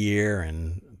light year.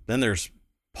 And then there's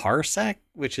parsec,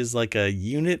 which is like a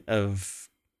unit of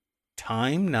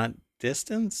time, not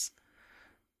distance.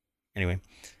 Anyway,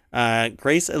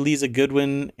 Grace Eliza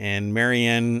Goodwin and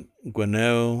Marianne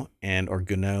Guineau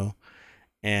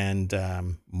and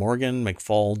Morgan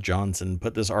McFall Johnson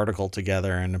put this article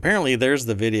together, and apparently there's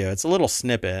the video. It's a little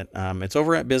snippet. It's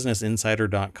over at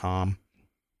businessinsider.com.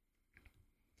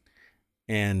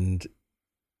 And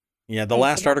yeah, the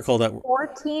last article that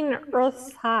 14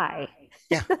 Earths high.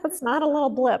 Yeah. That's not a little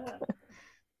blip.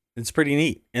 It's pretty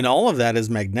neat. And all of that is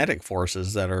magnetic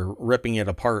forces that are ripping it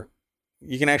apart.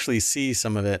 You can actually see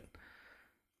some of it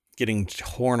getting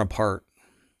torn apart.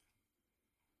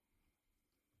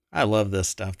 I love this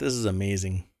stuff. This is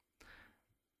amazing.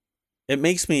 It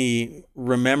makes me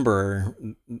remember,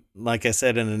 like I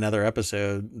said in another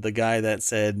episode, the guy that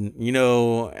said,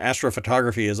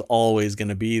 astrophotography is always going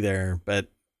to be there. But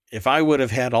if I would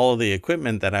have had all of the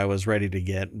equipment that I was ready to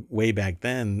get way back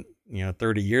then,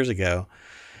 30 years ago,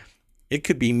 it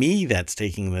could be me that's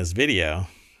taking this video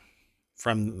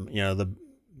from,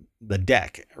 the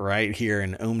deck right here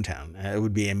in ohmTown. It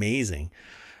would be amazing.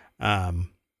 But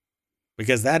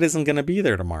because that isn't going to be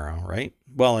there tomorrow, right?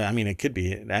 Well, I mean, it could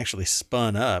be. It actually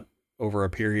spun up over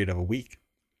a period of a week.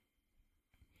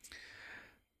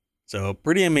 So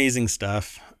pretty amazing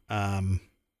stuff. And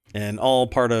all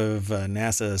part of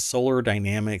NASA's Solar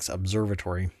Dynamics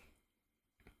Observatory.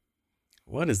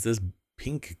 What is this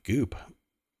pink goop?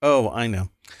 Oh, I know.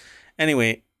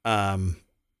 Anyway, yeah,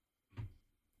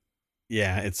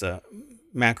 it's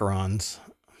macarons.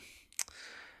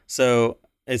 So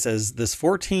it says this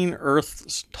 14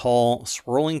 Earths tall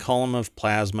swirling column of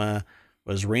plasma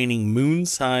was raining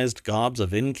moon-sized gobs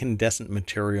of incandescent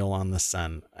material on the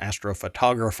sun.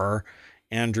 Astrophotographer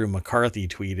Andrew McCarthy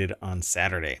tweeted on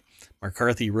Saturday.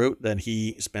 McCarthy wrote that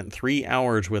he spent 3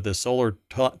 hours with a solar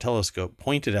telescope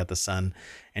pointed at the sun,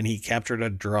 and he captured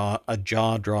a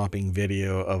jaw-dropping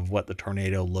video of what the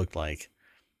tornado looked like.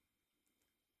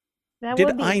 That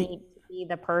would be neat to be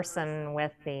the person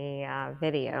with the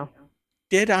video.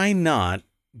 Did I not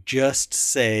just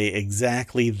say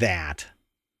exactly that?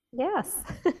 Yes.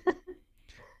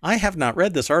 I have not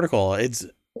read this article.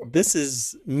 This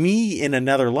is me in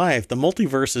another life. The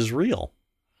multiverse is real.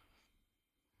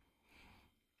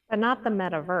 But not the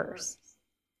metaverse.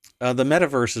 The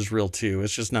metaverse is real too.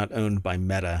 It's just not owned by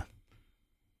Meta.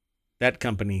 That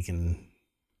company can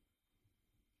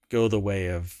go the way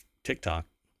of TikTok.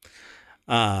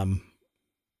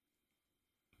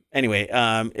 Anyway,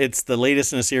 it's the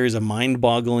latest in a series of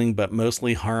mind-boggling but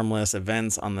mostly harmless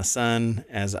events on the sun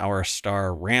as our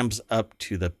star ramps up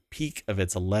to the peak of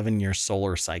its 11-year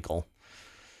solar cycle.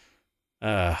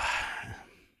 I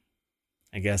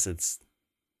guess it's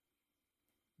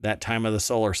that time of the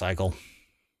solar cycle.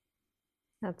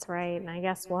 That's right. And I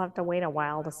guess we'll have to wait a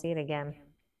while to see it again.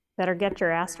 Better get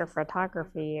your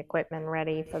astrophotography equipment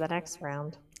ready for the next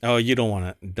round. Oh, you don't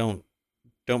want to.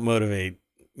 Don't motivate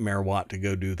Mayor Watt to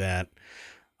go do that.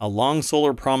 A long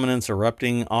solar prominence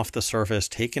erupting off the surface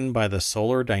taken by the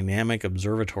Solar Dynamic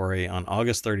Observatory on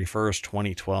August 31st,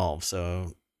 2012.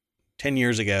 So 10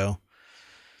 years ago.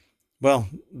 Well,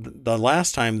 the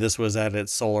last time this was at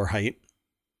its solar height,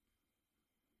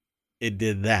 it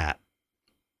did that.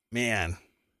 Man,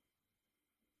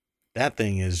 that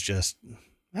thing is just,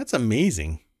 that's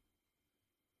amazing.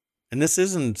 And this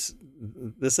isn't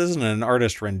an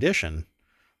artist rendition.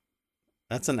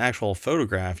 That's an actual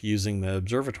photograph using the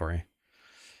observatory.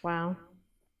 Wow.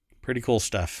 Pretty cool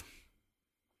stuff.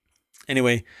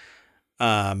 Anyway,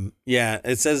 yeah,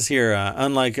 it says here,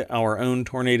 unlike our own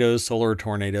tornadoes, solar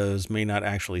tornadoes may not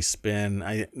actually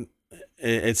spin.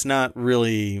 It's not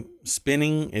really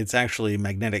spinning. It's actually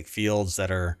magnetic fields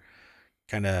that are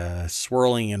kind of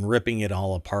swirling and ripping it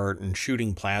all apart and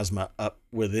shooting plasma up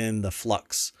within the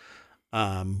flux,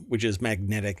 which is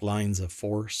magnetic lines of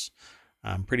force.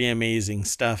 Pretty amazing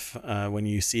stuff when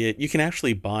you see it. You can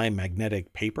actually buy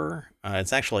magnetic paper.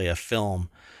 It's actually a film,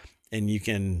 and you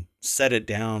can set it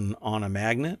down on a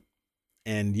magnet,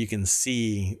 and you can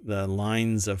see the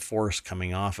lines of force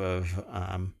coming off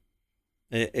of.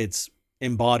 It's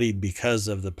embodied because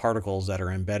of the particles that are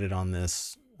embedded on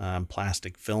this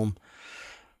plastic film.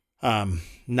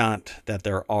 Not that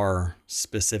there are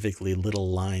specifically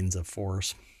little lines of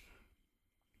force.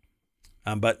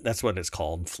 But that's what it's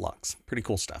called, flux. Pretty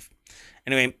cool stuff.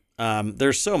 Anyway,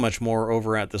 there's so much more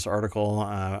over at this article.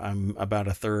 I'm about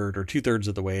a third or 2/3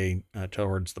 of the way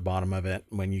towards the bottom of it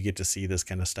when you get to see this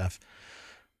kind of stuff.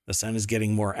 The sun is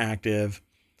getting more active.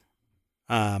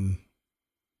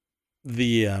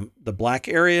 The black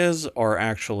areas are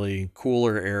actually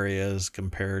cooler areas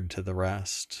compared to the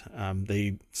rest.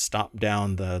 They stop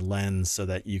down the lens so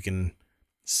that you can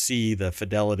see the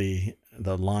fidelity,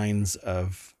 the lines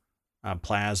of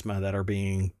plasma that are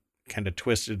being kind of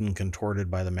twisted and contorted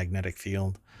by the magnetic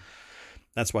field.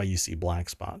 That's why you see black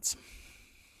spots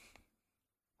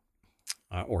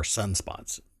or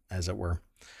sunspots, as it were.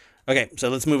 Okay, so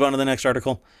let's move on to the next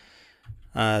article.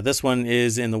 This one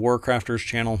is in the Warcrafters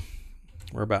channel.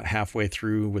 We're about halfway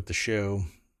through with the show.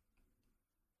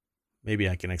 Maybe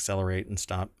I can accelerate and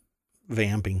stop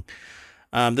vamping.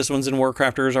 This one's in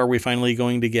Warcrafters. Are we finally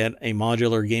going to get a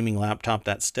modular gaming laptop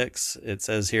that sticks? It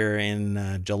says here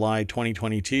in July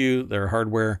 2022, their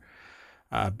hardware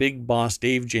big boss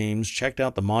Dave James checked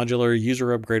out the modular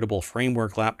user upgradable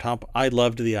framework laptop. I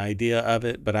loved the idea of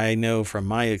it, but I know from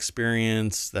my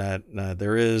experience that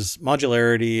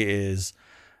modularity is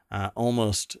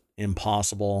almost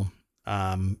impossible.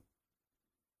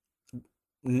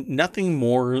 Nothing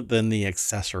more than the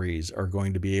accessories are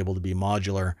going to be able to be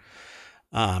modular.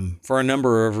 For a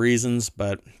number of reasons,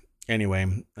 but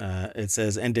Anyway, it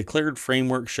says, and declared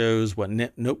framework shows what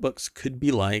notebooks could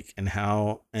be like and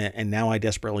how, and now I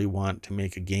desperately want to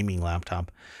make a gaming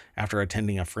laptop after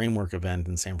attending a framework event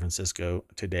in San Francisco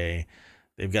today.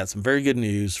 They've got some very good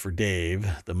news for Dave.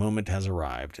 The moment has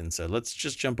arrived. And so let's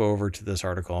just jump over to this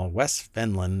article. Wes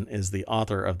Fenlon is the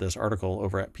author of this article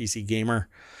over at PC Gamer.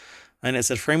 And it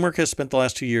says, Framework has spent the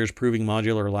last 2 years proving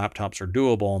modular laptops are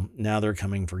doable. Now they're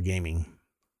coming for gaming.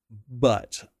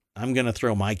 But I'm going to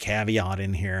throw my caveat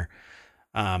in here.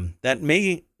 That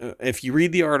may, if you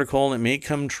read the article, it may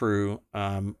come true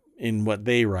in what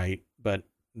they write. But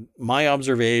my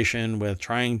observation with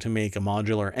trying to make a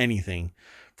modular anything,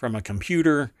 from a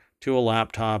computer to a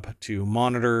laptop to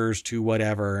monitors to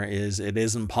whatever, is it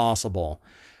isn't possible.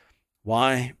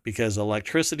 Why? Because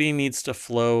electricity needs to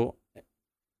flow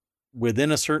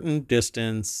within a certain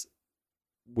distance,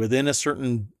 within a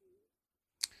certain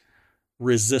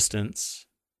resistance,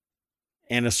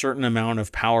 and a certain amount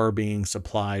of power being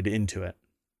supplied into it.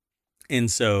 And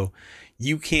so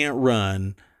you can't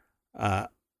run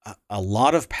a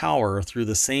lot of power through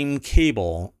the same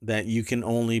cable that you can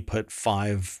only put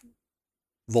 5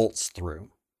 volts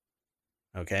through.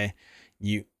 Okay.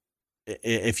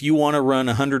 If you want to run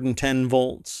 110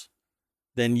 volts,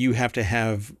 then you have to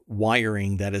have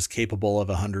wiring that is capable of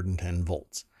 110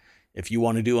 volts. If you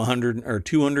want to do 100 or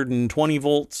 220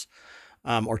 volts,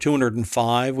 or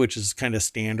 205, which is kind of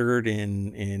standard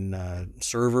in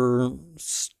server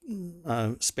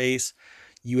space,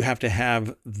 you have to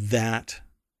have that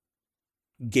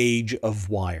gauge of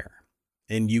wire,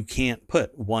 and you can't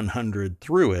put 100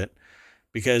 through it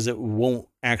because it won't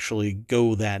actually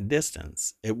go that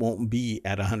distance. It won't be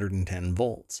at 110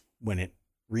 volts when it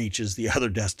reaches the other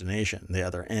destination, the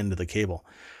other end of the cable.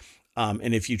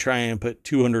 And if you try and put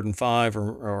 205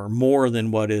 or more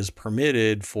than what is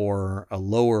permitted for a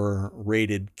lower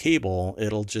rated cable,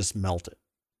 it'll just melt it.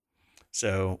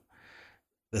 So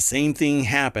the same thing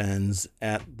happens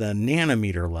at the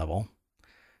nanometer level.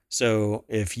 So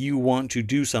if you want to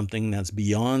do something that's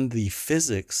beyond the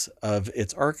physics of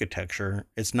its architecture,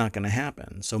 it's not going to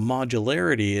happen. So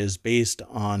modularity is based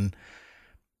on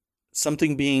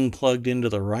something being plugged into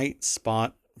the right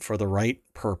spot for the right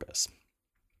purpose.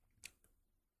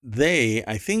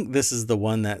 I think this is the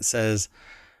one that says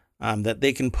that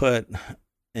they can put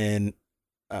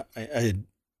a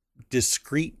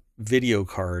discrete video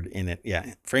card in it.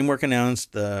 Yeah. Framework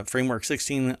announced the Framework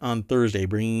 16 on Thursday,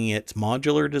 bringing its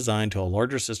modular design to a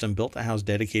larger system built to house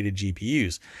dedicated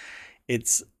GPUs.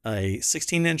 It's a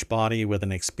 16-inch body with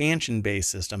an expansion-based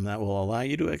system that will allow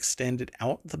you to extend it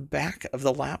out the back of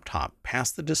the laptop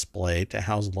past the display to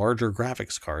house larger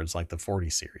graphics cards like the 40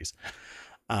 series.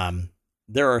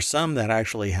 There are some that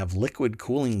actually have liquid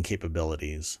cooling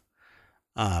capabilities.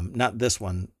 Not this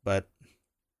one, but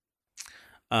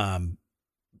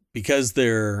because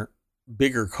they're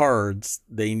bigger cards,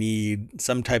 they need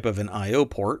some type of an I/O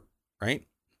port, right?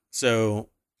 So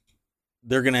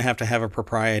they're going to have a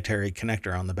proprietary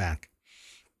connector on the back.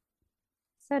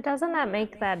 So doesn't that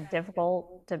make that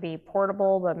difficult to be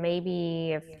portable? But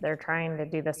maybe if they're trying to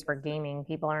do this for gaming,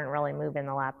 people aren't really moving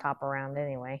the laptop around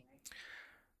anyway.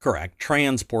 Correct.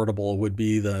 Transportable would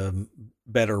be the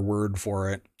better word for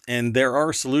it. And there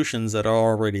are solutions that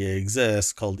already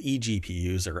exist called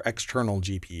eGPUs or external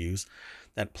GPUs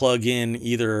that plug in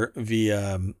either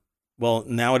via, well,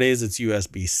 nowadays it's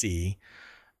USB-C,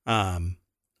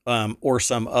 or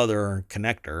some other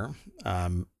connector,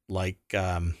 like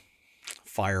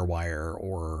FireWire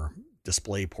or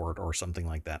DisplayPort or something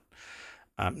like that.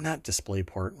 Not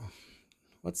DisplayPort.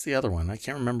 What's the other one? I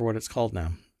can't remember what it's called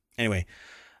now. Anyway,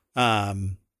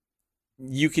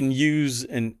 you can use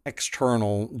an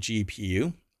external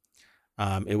GPU.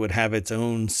 It would have its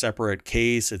own separate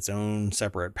case, its own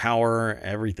separate power,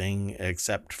 everything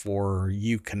except for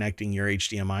you connecting your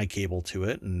HDMI cable to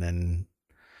it and then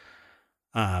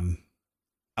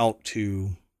out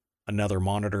to another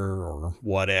monitor or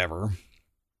whatever.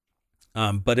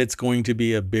 But it's going to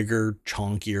be a bigger,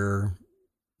 chunkier,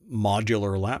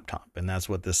 modular laptop. And that's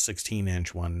what this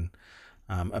 16-inch one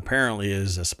apparently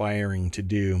is aspiring to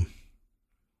do.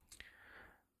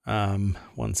 1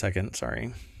 second,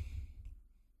 sorry.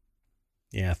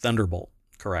 Yeah, Thunderbolt,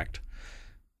 correct.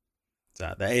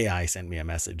 So the AI sent me a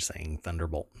message saying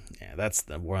Thunderbolt. Yeah, that's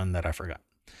the one that I forgot.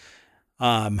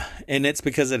 And it's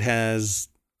because it has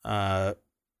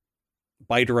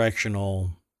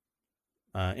bidirectional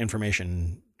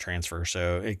information transfer,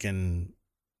 so it can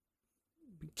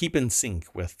keep in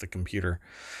sync with the computer.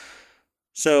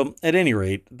 So at any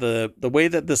rate, the way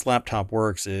that this laptop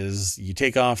works is you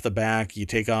take off the back, you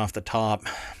take off the top,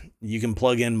 you can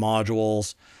plug in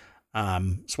modules.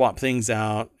 swap things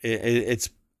out.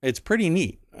 It's pretty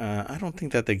neat. I don't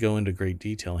think that they go into great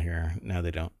detail here. No,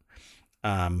 they don't.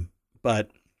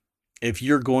 But if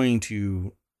you're going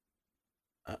to,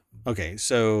 okay,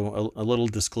 so a little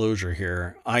disclosure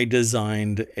here. I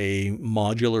designed a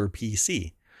modular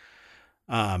PC.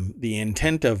 The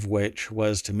intent of which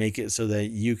was to make it so that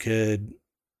you could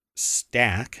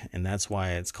stack, and that's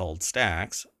why it's called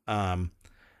stacks, a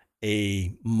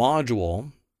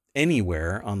module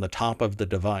anywhere on the top of the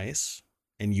device,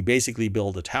 and you basically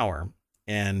build a tower.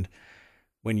 And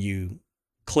when you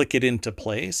click it into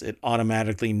place, it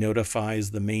automatically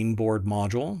notifies the main board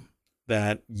module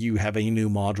that you have a new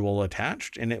module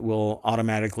attached, and it will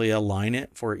automatically align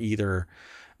it for either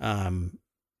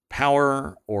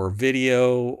power or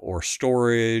video or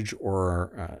storage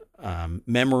or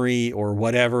memory or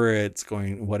whatever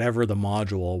whatever the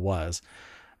module was.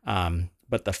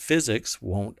 But the physics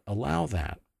won't allow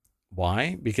that.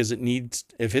 Why? Because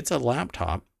if it's a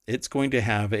laptop, it's going to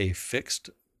have a fixed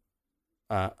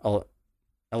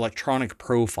electronic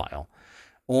profile.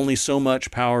 Only so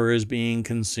much power is being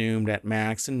consumed at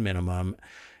max and minimum.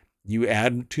 You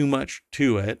add too much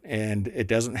to it, and it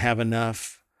doesn't have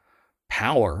enough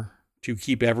power to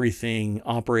keep everything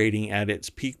operating at its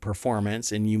peak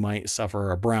performance, and you might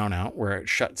suffer a brownout where it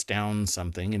shuts down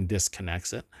something and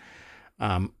disconnects it.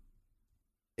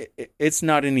 It's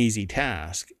not an easy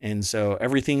task. And so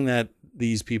everything that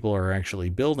these people are actually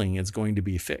building is going to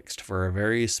be fixed for a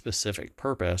very specific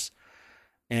purpose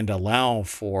and allow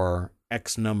for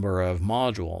X number of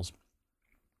modules.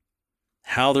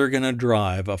 How they're going to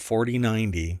drive a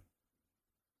 4090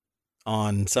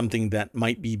 on something that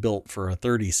might be built for a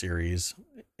 30 series,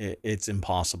 it's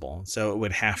impossible. So it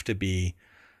would have to be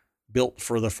built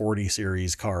for the 40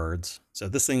 series cards. So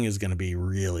this thing is going to be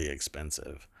really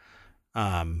expensive.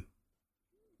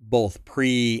 Both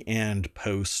pre and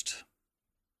post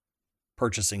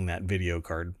purchasing that video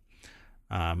card.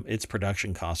 Its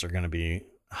production costs are going to be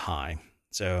high.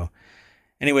 So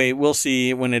anyway, we'll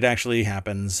see when it actually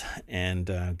happens and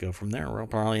go from there. We'll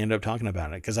probably end up talking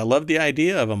about it because I love the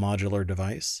idea of a modular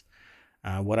device.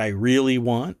 What I really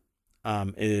want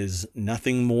is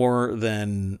nothing more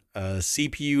than a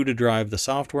CPU to drive the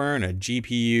software and a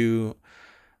GPU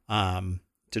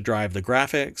to drive the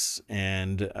graphics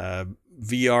and a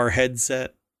VR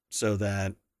headset so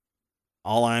that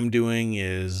all I'm doing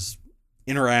is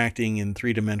interacting in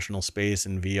three-dimensional space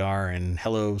in VR, and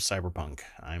hello Cyberpunk.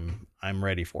 I'm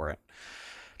ready for it.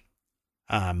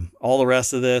 All the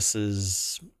rest of this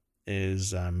is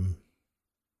it's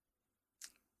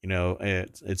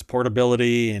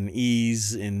portability and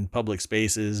ease in public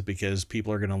spaces because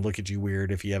people are going to look at you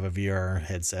weird if you have a VR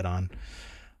headset on.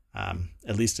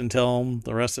 At least until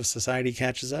the rest of society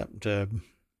catches up to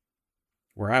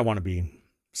where I want to be,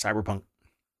 Cyberpunk.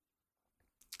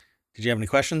 Did you have any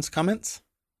questions, comments?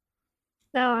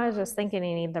 No, I was just thinking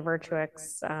you need the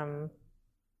Virtuix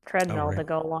treadmill to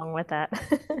go along with that.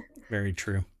 Very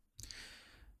true.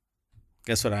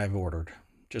 Guess what I've ordered?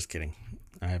 Just kidding.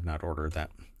 I have not ordered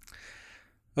that.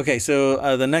 Okay,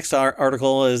 so the next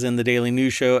article is in the Daily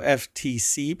News Show.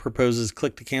 FTC proposes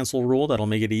click-to-cancel rule that'll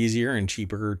make it easier and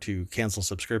cheaper to cancel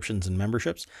subscriptions and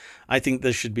memberships. I think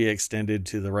this should be extended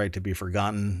to the right to be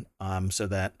forgotten, so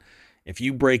that if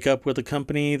you break up with a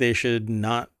company, they should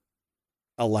not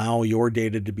allow your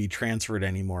data to be transferred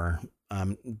anymore.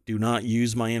 Do not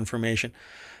use my information.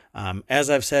 As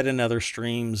I've said in other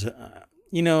streams,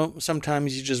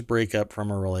 sometimes you just break up from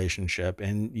a relationship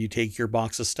and you take your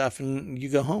box of stuff and you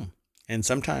go home. And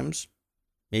sometimes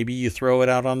maybe you throw it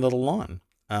out onto the lawn,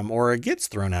 or it gets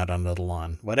thrown out onto the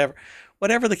lawn, whatever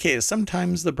the case.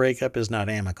 Sometimes the breakup is not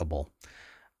amicable.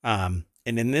 And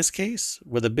in this case,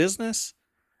 with a business,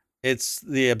 it's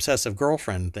the obsessive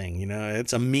girlfriend thing.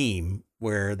 It's a meme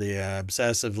where the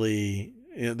obsessively,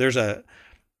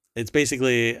 it's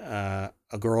basically a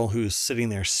girl who's sitting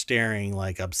there staring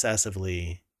like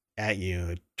obsessively at you.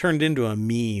 It turned into a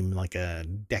meme like a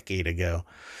decade ago.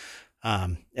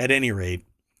 At any rate,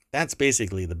 that's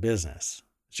basically the business.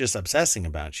 It's just obsessing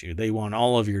about you. They want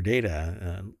all of your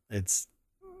data.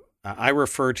 I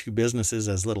refer to businesses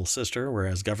as little sister,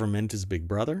 whereas government is big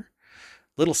brother.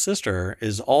 Little sister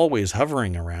is always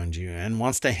hovering around you and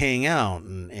wants to hang out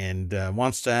and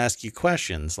wants to ask you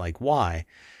questions like why.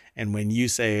 And when you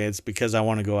say it's because I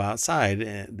want to go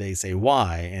outside, they say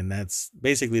why. And that's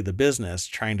basically the business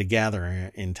trying to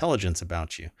gather intelligence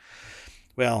about you.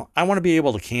 Well, I want to be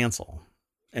able to cancel.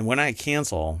 And when I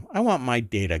cancel, I want my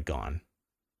data gone.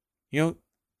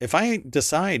 If I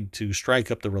decide to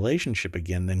strike up the relationship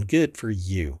again, then good for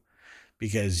you.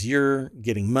 Because you're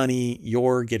getting money,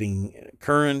 you're getting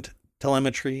current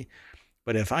telemetry.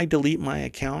 But if I delete my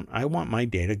account, I want my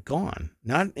data gone,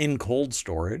 not in cold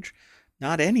storage,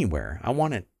 not anywhere. I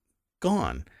want it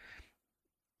gone.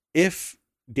 If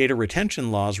data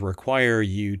retention laws require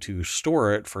you to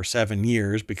store it for 7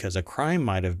 years because a crime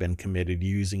might have been committed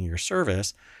using your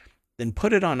service, then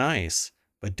put it on ice,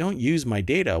 but don't use my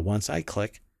data once I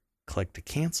click to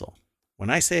cancel. When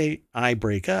I say I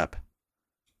break up,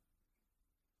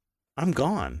 I'm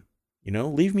gone.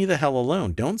 Leave me the hell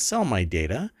alone. Don't sell my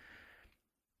data.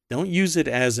 Don't use it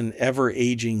as an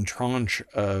ever-aging tranche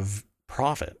of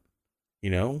profit.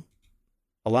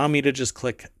 Allow me to just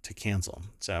click to cancel.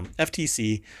 So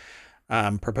FTC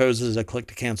proposes a click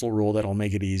to cancel rule that'll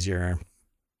make it easier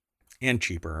and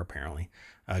cheaper, apparently.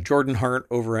 Jordan Hart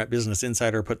over at Business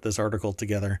Insider put this article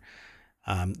together.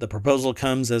 The proposal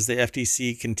comes as the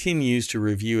FTC continues to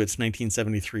review its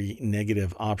 1973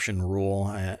 negative option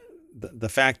rule. The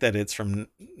fact that it's from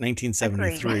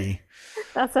 1973. Agreed.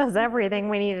 That says everything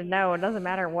we need to know. It doesn't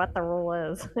matter what the rule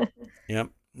is. Yep.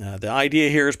 The idea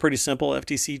here is pretty simple.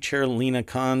 FTC Chair Lina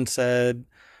Khan said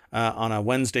on a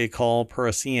Wednesday call, per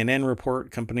a CNN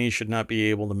report, companies should not be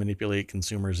able to manipulate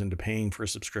consumers into paying for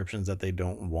subscriptions that they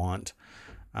don't want.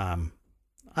 I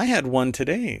had one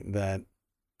today that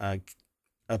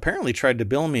apparently tried to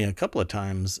bill me a couple of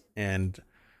times, and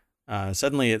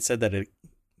suddenly it said that it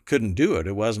couldn't do it.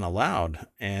 It wasn't allowed.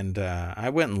 And I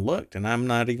went and looked, and I'm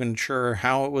not even sure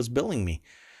how it was billing me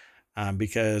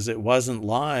because it wasn't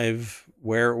live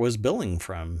where it was billing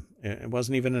from. It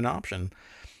wasn't even an option.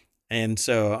 And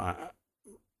so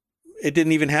it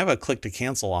didn't even have a click to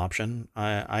cancel option.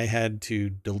 I had to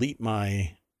delete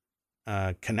my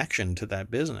connection to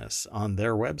that business on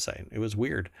their website. It was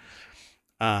weird.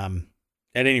 At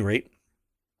any rate,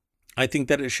 I think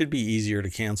that it should be easier to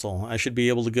cancel. I should be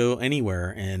able to go anywhere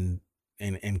and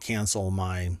cancel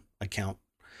my account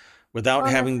without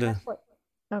having to.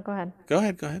 Oh, go ahead. Go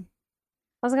ahead.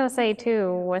 I was going to say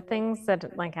too, with things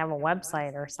that like have a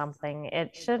website or something,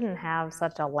 it shouldn't have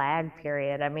such a lag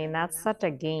period. I mean, that's such a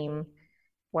game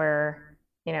where,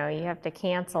 you have to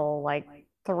cancel like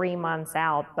 3 months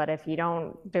out, but if you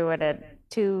don't do it at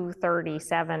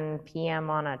 2:37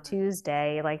 p.m. on a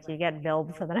Tuesday, like you get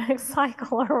billed for the next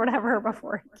cycle or whatever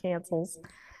before it cancels.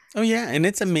 Oh yeah, and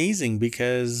it's amazing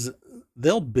because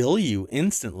they'll bill you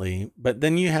instantly, but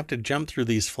then you have to jump through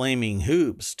these flaming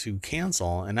hoops to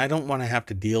cancel, and I don't want to have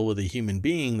to deal with a human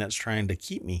being that's trying to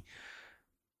keep me.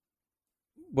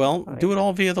 Well, do it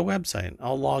all via the website.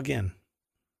 I'll log in.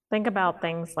 Think about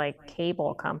things like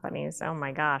cable companies. Oh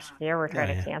my gosh, if you ever try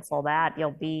to cancel that,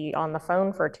 you'll be on the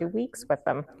phone for 2 weeks with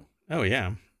them. Oh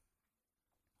yeah.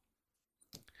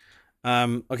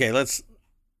 Okay, let's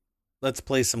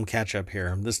play some catch up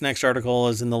here. This next article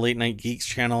is in the Late Night Geeks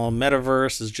channel.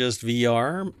 Metaverse is just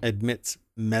VR, admits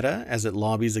Meta as it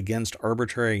lobbies against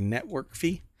arbitrary network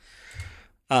fee.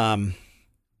 It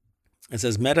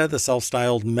says Meta, the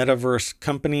self-styled metaverse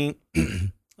company,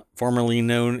 formerly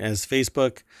known as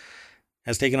Facebook,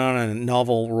 has taken on a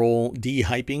novel role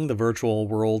de-hyping the virtual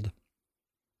world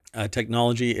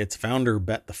technology its founder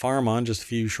bet the farm on just a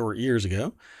few short years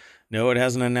ago. No, it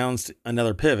hasn't announced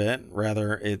another pivot.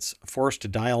 Rather, it's forced to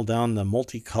dial down the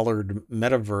multicolored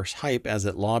metaverse hype as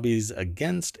it lobbies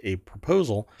against a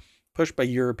proposal pushed by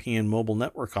European mobile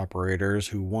network operators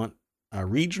who want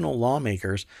regional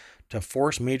lawmakers to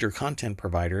force major content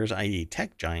providers, i.e.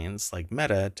 tech giants like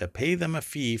Meta, to pay them a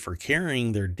fee for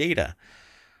carrying their data.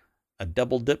 A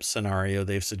double dip scenario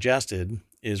they've suggested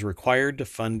is required to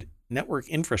fund network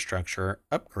infrastructure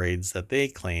upgrades that they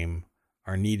claim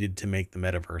are needed to make the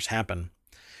metaverse happen.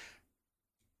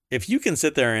 If you can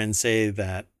sit there and say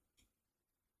that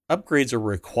upgrades are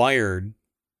required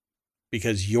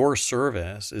because your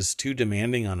service is too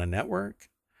demanding on a network,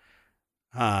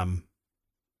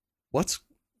 what's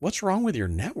wrong with your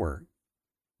network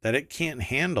that it can't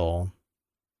handle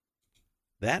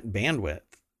that bandwidth?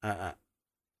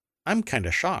 I'm kind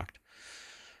of shocked.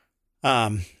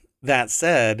 That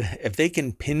said, if they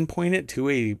can pinpoint it to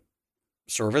a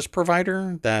service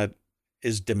provider that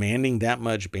is demanding that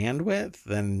much bandwidth,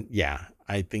 then yeah,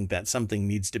 I think that something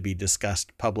needs to be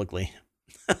discussed publicly.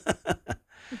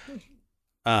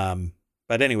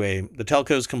 But anyway, the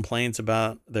telco's complaints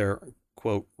about their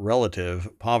quote relative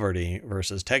poverty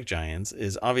versus tech giants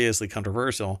is obviously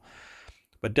controversial,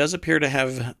 but does appear to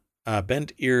have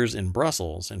bent ears in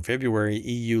Brussels. In February,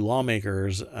 EU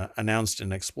lawmakers announced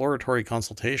an exploratory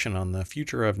consultation on the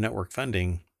future of network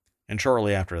funding. And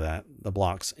shortly after that, the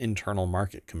bloc's internal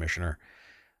market commissioner,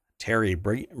 Terry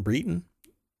Breton,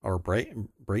 I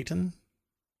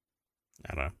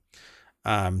don't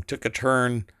know, took a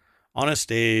turn on a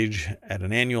stage at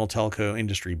an annual telco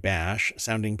industry bash,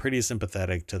 sounding pretty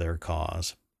sympathetic to their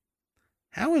cause.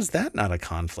 How is that not a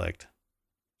conflict?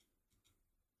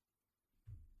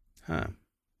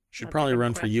 Should That's probably a good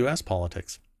run for question. U.S.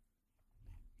 politics.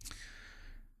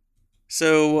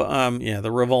 So,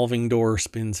 the revolving door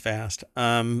spins fast.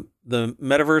 The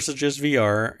metaverse is just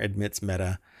VR, admits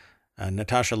Meta.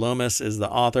 Natasha Lomas is the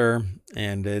author,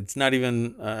 and it's not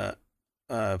even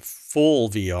full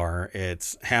VR.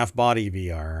 It's half body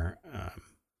VR,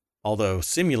 although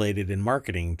simulated in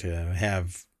marketing to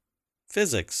have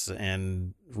physics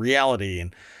and reality.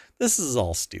 And this is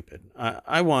all stupid.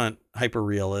 I want hyper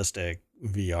realistic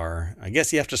VR. I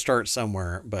guess you have to start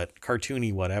somewhere, but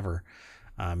cartoony, whatever,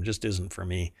 just isn't for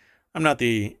me. I'm not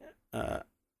the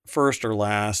first or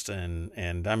last,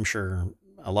 and I'm sure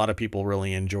a lot of people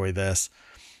really enjoy this.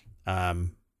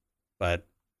 But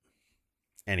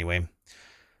anyway,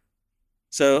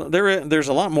 so there's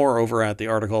a lot more over at the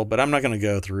article, but I'm not going to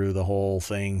go through the whole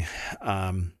thing.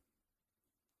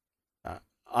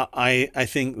 I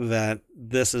think that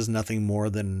this is nothing more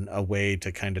than a way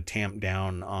to kind of tamp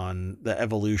down on the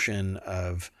evolution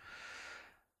of,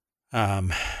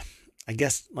 I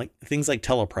guess, like things like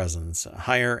telepresence,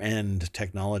 higher end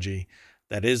technology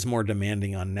that is more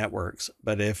demanding on networks.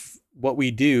 But if what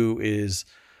we do is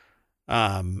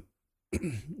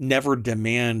never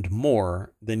demand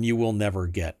more, then you will never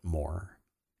get more.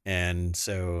 And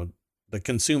so the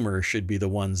consumer should be the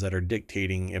ones that are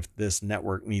dictating if this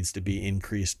network needs to be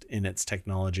increased in its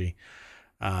technology,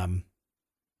 and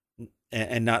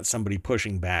not somebody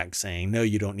pushing back saying, no,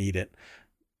 you don't need it.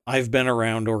 I've been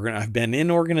around, I've been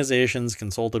in organizations,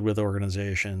 consulted with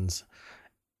organizations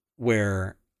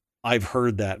where I've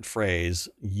heard that phrase,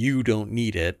 you don't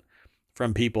need it,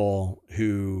 from people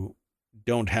who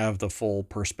don't have the full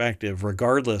perspective,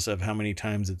 regardless of how many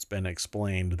times it's been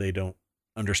explained. They don't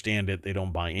understand it. They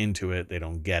don't buy into it. They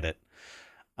don't get it.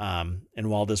 And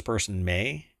while this person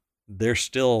may, they're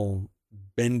still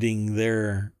bending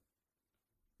their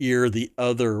ear the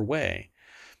other way.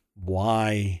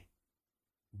 Why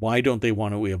don't they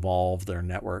want to evolve their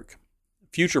network?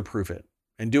 Future-proof it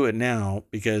and do it now,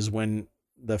 because when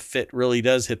the fit really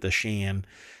does hit the shan,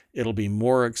 it'll be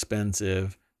more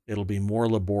expensive. It'll be more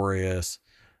laborious.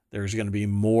 There's going to be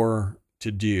more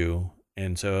to do.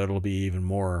 And so it'll be even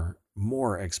more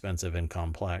expensive and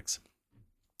complex.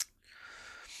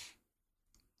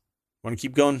 Want to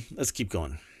keep going? Let's keep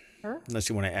going. Sure. Unless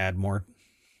you want to add more.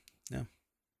 Yeah.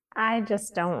 I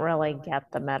just don't really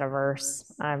get the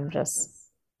metaverse. I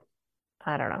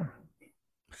don't know.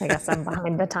 I guess I'm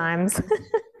behind the times.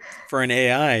 For an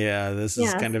AI, this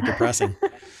is kind of depressing.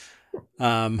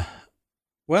 Well,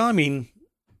 I mean,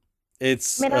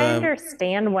 it's. I mean, I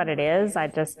understand what it is. I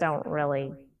just don't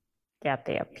really get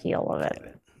the appeal of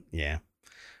it. Yeah.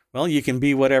 Well, you can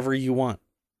be whatever you want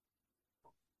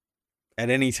at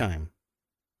any time.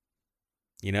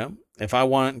 You know, if I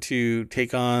want to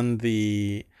take on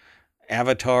the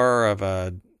avatar of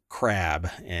a crab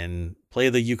and play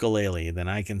the ukulele, then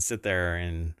I can sit there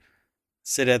and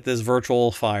sit at this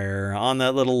virtual fire on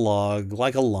that little log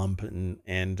like a lump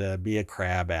and be a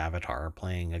crab avatar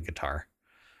playing a guitar.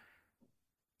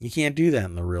 You can't do that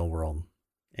in the real world.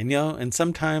 And, and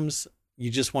sometimes you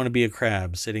just want to be a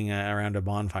crab sitting around a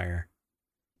bonfire.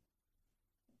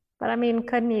 But I mean,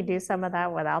 couldn't you do some of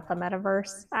that without the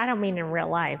metaverse? I don't mean in real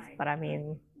life, but I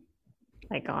mean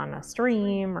like on a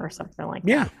stream or something like that.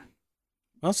 Yeah.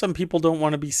 Well, some people don't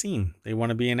want to be seen. They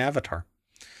want to be an avatar.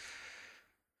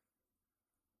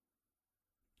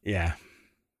 Yeah.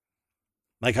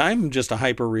 Like I'm just a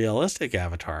hyper realistic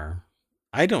avatar.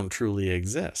 I don't truly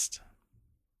exist.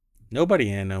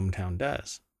 Nobody in ohmTown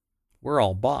does. We're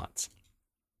all bots.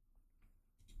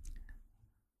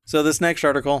 So this next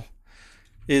article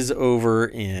is over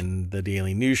in the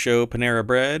Daily News Show. Panera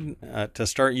Bread to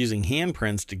start using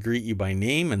handprints to greet you by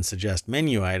name and suggest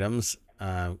menu items.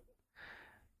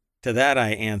 To that I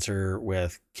answer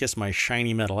with, kiss my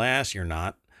shiny metal ass, you're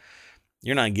not.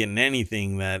 You're not getting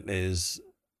anything that is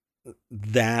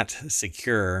that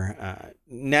secure.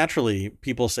 Naturally,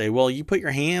 people say, well, you put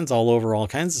your hands all over all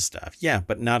kinds of stuff. Yeah,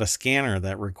 but not a scanner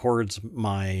that records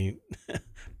my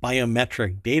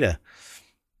biometric data.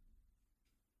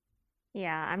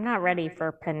 Yeah, I'm not ready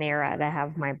for Panera to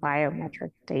have my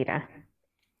biometric data.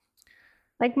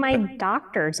 Like my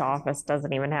doctor's office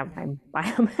doesn't even have my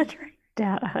biometric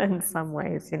data in some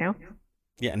ways,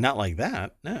 Yeah, not like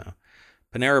that. No.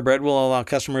 Panera Bread will allow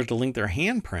customers to link their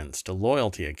handprints to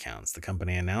loyalty accounts. The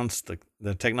company announced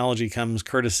the technology comes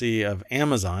courtesy of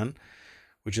Amazon,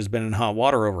 which has been in hot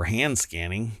water over hand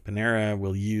scanning. Panera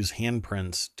will use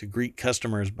handprints to greet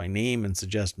customers by name and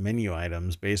suggest menu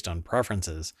items based on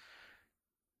preferences.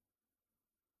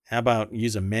 How about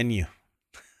use a menu?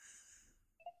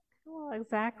 Well,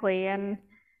 exactly. And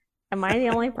am I the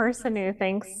only person who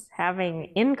thinks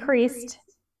having increased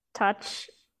touch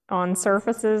on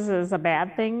surfaces is a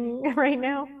bad thing right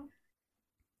now?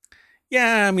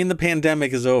 Yeah, I mean, the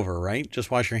pandemic is over, right? Just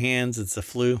wash your hands. It's the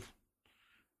flu.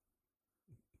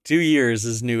 2 years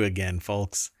is new again,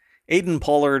 folks. Aidan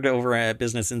Pollard over at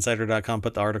BusinessInsider.com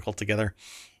put the article together.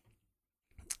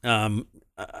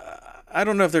 I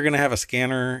don't know if they're going to have a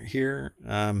scanner here.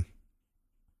 I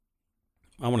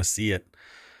want to see it.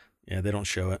 Yeah, they don't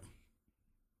show it.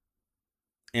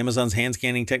 Amazon's hand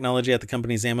scanning technology at the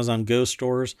company's Amazon Go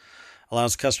stores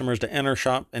allows customers to enter,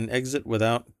 shop, and exit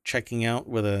without checking out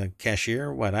with a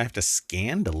cashier. What, I have to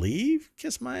scan to leave?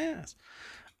 Kiss my ass.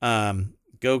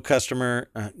 Go customers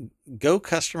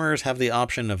have the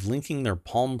option of linking their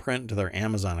palm print to their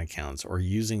Amazon accounts or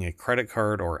using a credit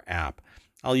card or app.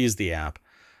 I'll use the app.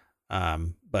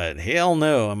 But hell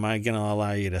no, am I going to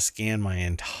allow you to scan my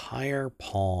entire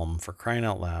palm? For crying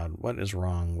out loud, what is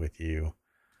wrong with you?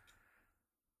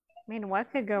 I mean,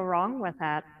 what could go wrong with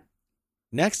that?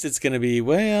 Next, it's going to be,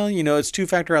 well, it's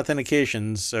two-factor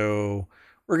authentication, so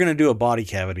we're going to do a body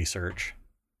cavity search.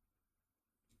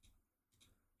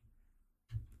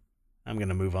 I'm going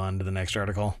to move on to the next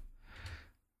article.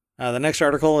 The next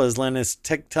article is the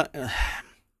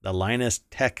Linus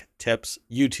Tech Tips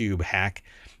YouTube hack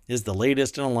is the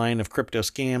latest in a line of crypto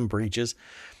scam breaches.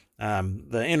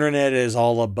 The internet is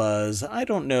all abuzz. I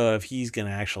don't know if he's going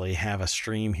to actually have a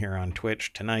stream here on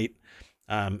Twitch tonight.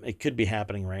 It could be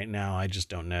happening right now. I just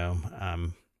don't know.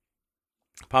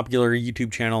 Popular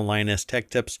YouTube channel Linus Tech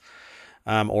Tips,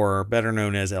 or better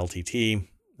known as LTT.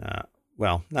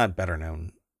 Well, not better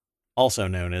known. Also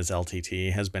known as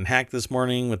LTT, has been hacked this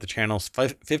morning with the channel's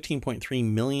 15.3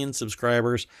 million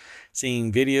subscribers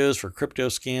seeing videos for crypto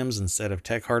scams instead of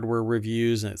tech hardware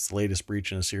reviews. And it's the latest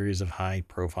breach in a series of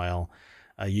high-profile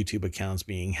YouTube accounts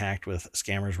being hacked, with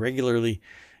scammers regularly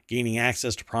gaining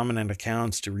access to prominent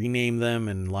accounts to rename them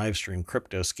and live stream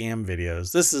crypto scam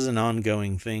videos. This is an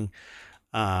ongoing thing.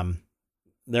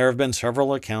 There have been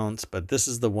several accounts, but this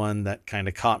is the one that kind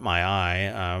of caught my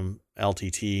eye.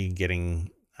 LTT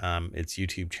getting its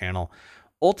YouTube channel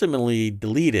ultimately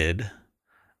deleted,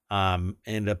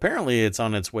 and apparently it's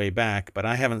on its way back, but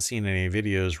I haven't seen any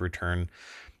videos return.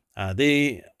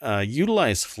 They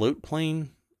utilize Floatplane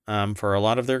for a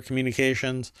lot of their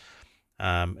communications.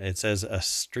 It says a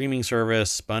streaming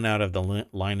service spun out of the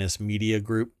Linus Media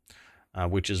Group,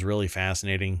 which is really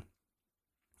fascinating.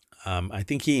 I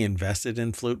think he invested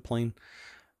in Floatplane.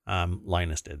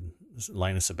 Linus did.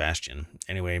 Linus Sebastian.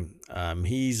 Anyway,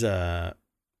 he's a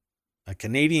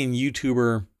Canadian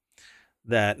YouTuber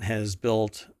that has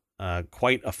built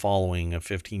quite a following of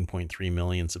 15.3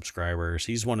 million subscribers.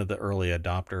 He's one of the early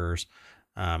adopters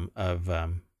of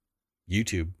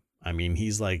YouTube. I mean,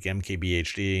 he's like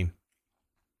MKBHD.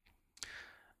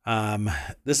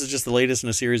 This is just the latest in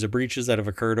a series of breaches that have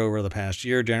occurred over the past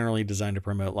year, generally designed to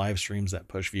promote live streams that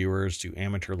push viewers to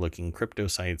amateur-looking crypto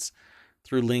sites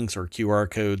through links or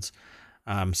QR codes.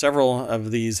 Several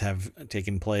of these have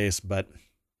taken place, but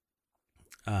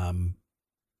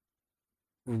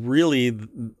really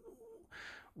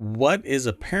what is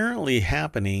apparently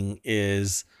happening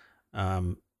is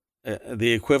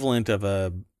the equivalent of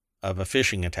a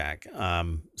phishing attack.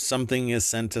 Something is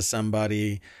sent to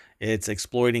somebody. It's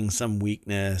exploiting some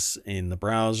weakness in the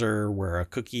browser where a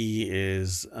cookie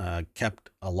is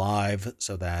kept alive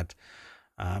so that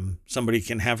somebody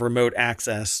can have remote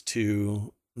access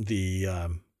to the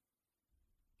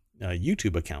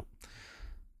YouTube account.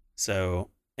 So,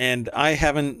 and I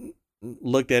haven't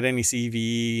looked at any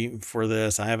CV for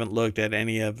this. I haven't looked at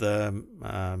any of the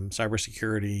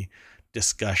cybersecurity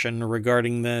discussion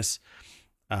regarding this.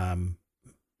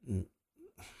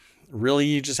 Really,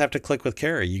 you just have to click with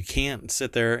care. You can't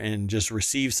sit there and just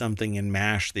receive something and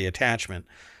mash the attachment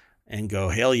and go,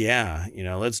 hell yeah,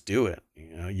 let's do it.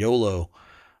 YOLO.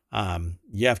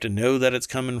 You have to know that it's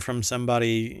coming from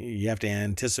somebody. You have to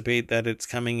anticipate that it's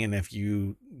coming. And if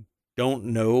you don't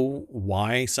know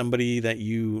why somebody that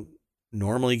you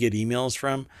normally get emails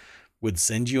from would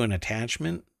send you an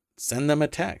attachment, send them a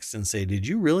text and say, did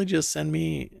you really just send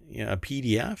me a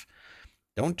PDF?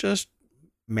 Don't just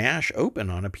mash open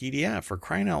on a PDF, for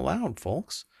crying out loud,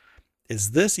 folks.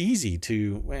 Is this easy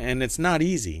to, and it's not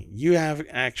easy. You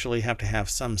actually have to have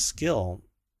some skill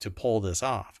to pull this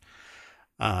off.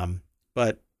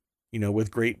 But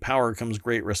with great power comes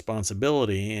great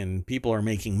responsibility, and people are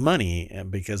making money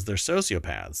because they're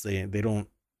sociopaths.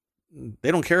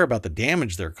 They don't care about the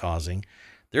damage they're causing.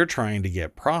 They're trying to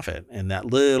get profit, and that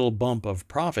little bump of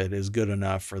profit is good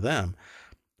enough for them.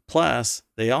 Plus,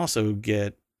 they also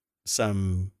get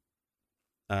some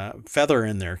feather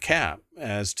in their cap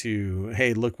as to,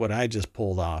 hey, look what I just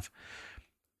pulled off.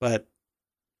 But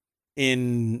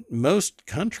in most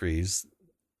countries,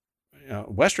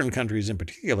 Western countries in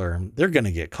particular, they're going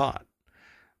to get caught.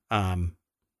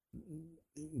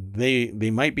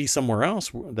 They might be somewhere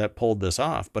else that pulled this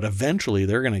off, but eventually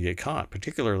they're going to get caught,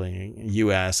 particularly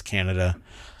U.S., Canada,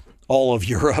 all of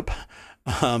Europe.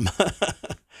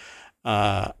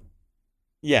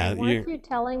 Yeah. Weren't you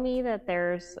telling me that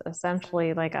there's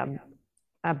essentially like a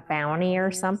bounty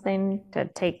or something to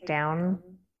take down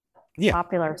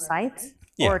popular sites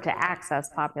or to access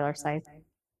popular sites?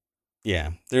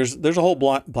 Yeah, there's a whole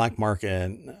black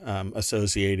market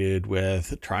associated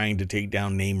with trying to take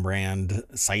down name brand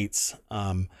sites,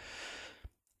 and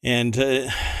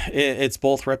it's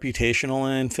both reputational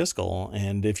and fiscal.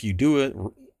 And if you do it,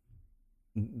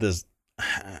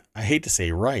 I hate to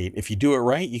say right, if you do it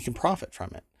right, you can profit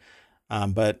from it.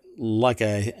 But like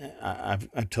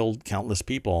I've told countless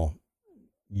people,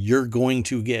 you're going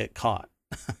to get caught.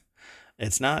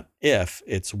 It's not if,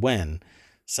 it's when.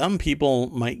 Some people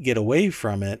might get away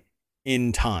from it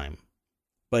in time,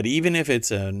 but even if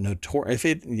it's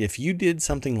if you did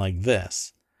something like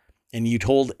this and you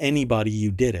told anybody you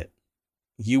did it,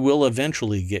 you will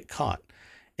eventually get caught.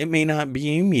 It may not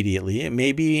be immediately. It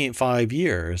may be 5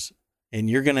 years, and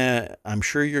I'm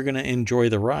sure you're going to enjoy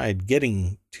the ride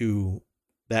getting to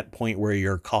that point where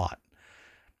you're caught.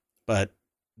 But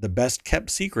the best kept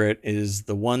secret is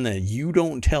the one that you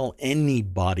don't tell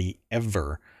anybody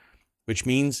ever, which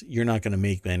means you're not going to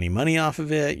make any money off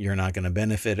of it. You're not going to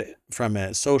benefit from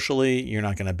it socially. You're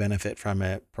not going to benefit from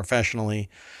it professionally.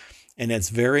 And it's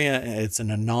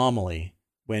an anomaly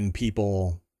when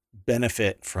people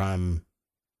benefit from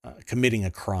committing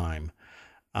a crime.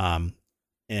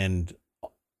 And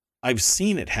I've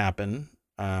seen it happen.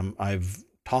 I've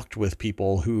talked with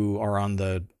people who are on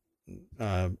the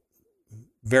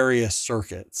various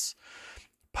circuits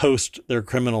post their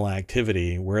criminal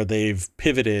activity where they've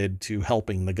pivoted to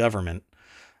helping the government.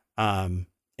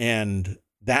 And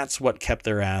that's what kept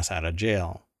their ass out of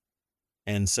jail.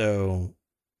 And so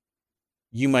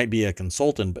you might be a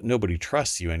consultant, but nobody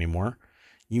trusts you anymore.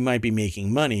 You might be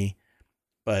making money,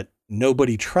 but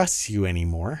nobody trusts you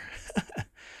anymore.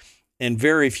 And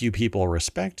very few people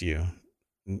respect you.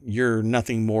 You're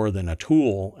nothing more than a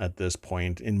tool at this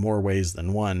point in more ways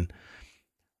than one.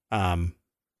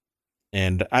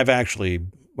 And I've actually,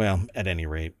 at any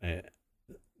rate,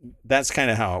 that's kind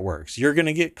of how it works. You're going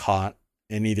to get caught,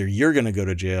 and either you're going to go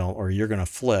to jail or you're going to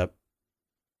flip.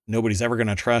 Nobody's ever going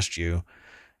to trust you,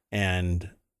 and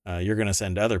you're going to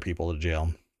send other people to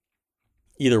jail.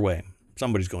 Either way,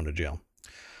 somebody's going to jail.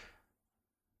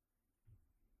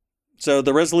 So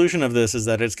the resolution of this is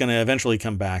that it's going to eventually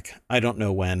come back. I don't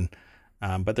know when.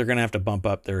 But they're going to have to bump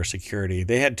up their security.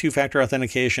 They had two-factor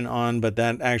authentication on, but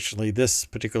this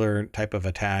particular type of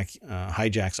attack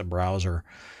hijacks a browser.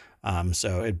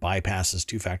 So it bypasses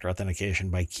two-factor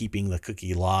authentication by keeping the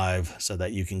cookie live so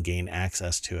that you can gain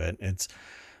access to it. It's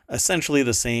essentially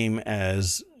the same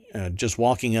as just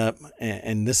walking up,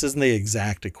 and this isn't the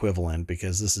exact equivalent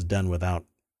because this is done without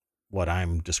what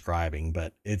I'm describing,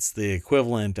 but it's the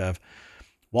equivalent of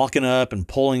walking up and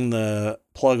pulling the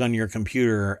plug on your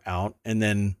computer out and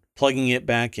then plugging it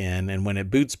back in. And when it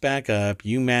boots back up,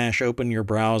 you mash open your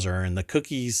browser and the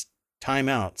cookie's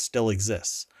timeout still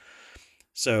exists.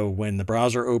 So when the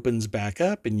browser opens back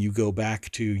up and you go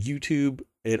back to YouTube,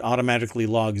 it automatically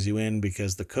logs you in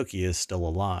because the cookie is still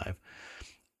alive.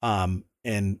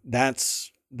 And that's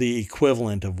the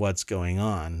equivalent of what's going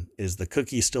on, is the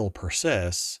cookie still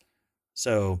persists.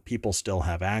 So people still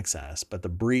have access, but the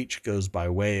breach goes by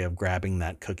way of grabbing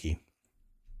that cookie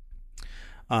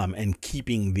and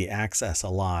keeping the access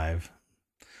alive.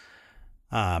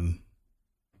 I'd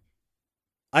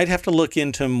have to look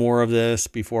into more of this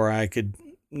before I could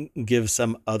give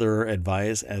some other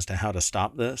advice as to how to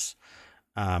stop this.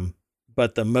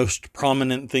 But the most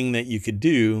prominent thing that you could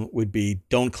do would be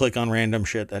don't click on random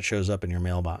shit that shows up in your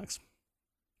mailbox.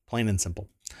 Plain and simple.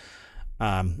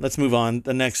 Let's move on.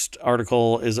 The next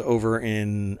article is over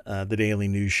in the Daily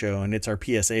News Show, and it's our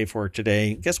PSA for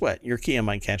today. Guess what? Your Kia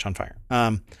might catch on fire.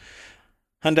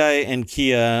 Hyundai and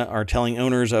Kia are telling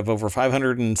owners of over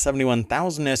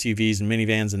 571,000 SUVs and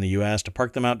minivans in the U.S. to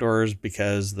park them outdoors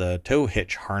because the tow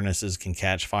hitch harnesses can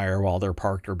catch fire while they're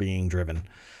parked or being driven.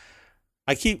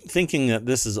 I keep thinking that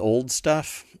this is old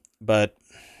stuff. but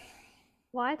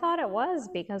Well, I thought it was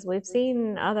because we've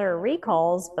seen other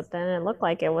recalls, but then it looked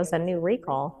like it was a new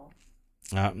recall.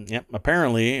 yep,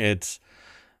 apparently it's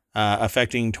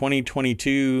affecting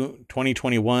 2022,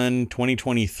 2021,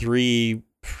 2023,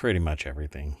 pretty much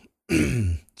everything.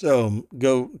 So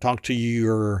go talk to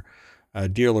your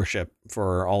dealership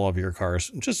for all of your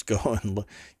cars. Just go and look.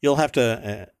 You'll have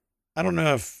to, I don't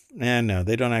know if, no,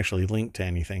 they don't actually link to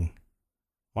anything.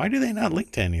 Why do they not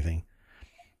link to anything?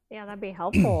 Yeah, that'd be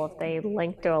helpful if they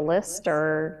link to a list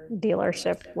or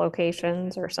dealership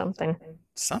locations or something.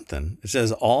 Something. It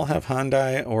says all have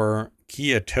Hyundai or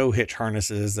Kia tow hitch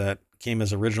harnesses that came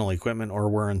as original equipment or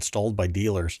were installed by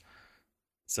dealers.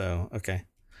 So, okay.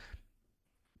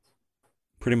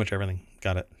 Pretty much everything.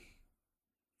 Got it.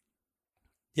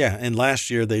 Yeah, and last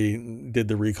year they did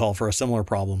the recall for a similar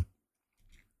problem.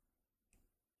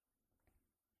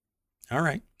 All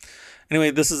right. Anyway,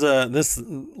 this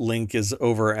link is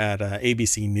over at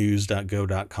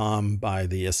abcnews.go.com by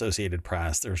the Associated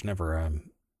Press. There's never an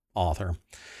author.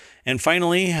 And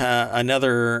finally,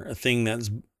 another thing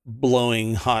that's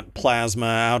blowing hot plasma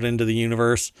out into the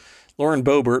universe. Lauren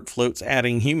Boebert floats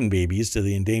adding human babies to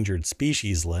the endangered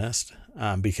species list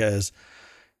because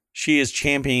she is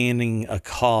championing a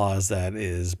cause that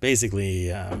is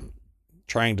basically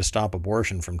trying to stop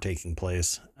abortion from taking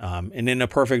place. And in a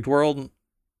perfect world,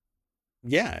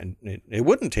 yeah, it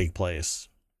wouldn't take place,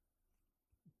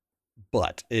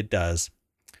 but it does.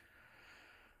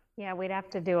 Yeah, we'd have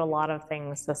to do a lot of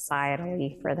things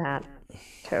societally for that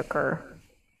to occur.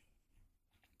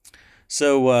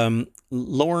 So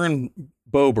Lauren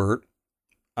Boebert,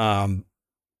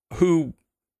 who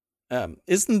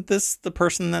isn't this the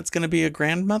person that's going to be a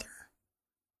grandmother?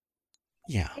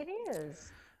 Yeah. It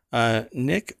is.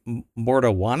 Nick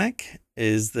Mordawanek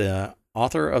is the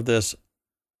author of this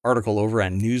article over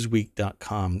at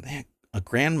newsweek.com. A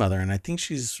grandmother, and I think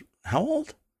she's how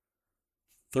old?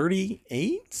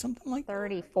 38, something like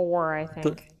 34, I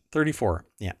think. 34.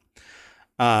 Yeah.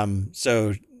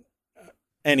 So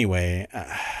anyway,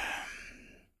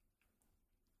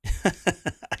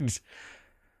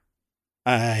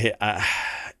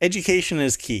 education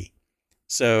is key.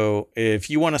 So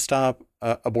if you want to stop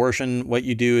abortion, what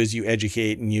you do is you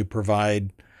educate and you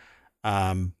provide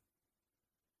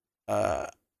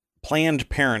Planned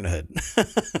Parenthood.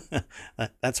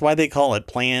 That's why they call it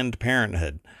Planned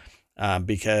Parenthood,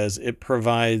 because it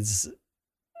provides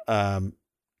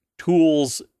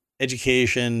tools,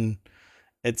 education,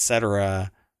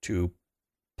 etc., to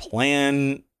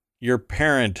plan your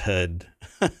parenthood.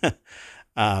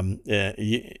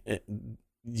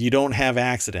 You don't have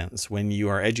accidents when you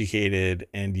are educated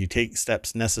and you take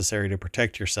steps necessary to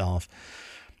protect yourself.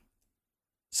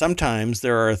 Sometimes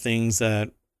there are things that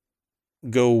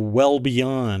go well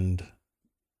beyond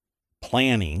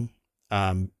planning,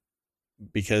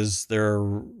 because there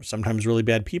are sometimes really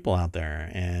bad people out there.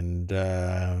 And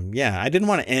yeah, I didn't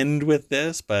want to end with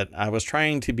this, but I was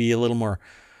trying to be a little more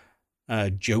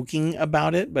joking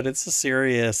about it, but it's a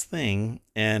serious thing.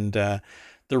 And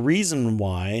the reason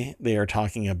why they are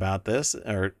talking about this,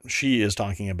 or she is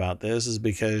talking about this, is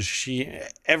because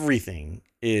everything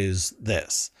is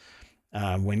this.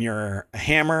 When you're a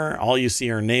hammer, all you see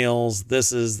are nails.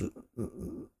 This is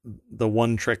the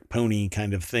one trick pony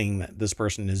kind of thing that this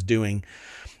person is doing.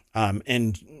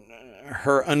 And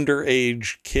her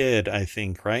underage kid, I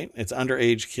think, right? It's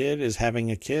underage kid is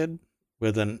having a kid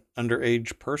with an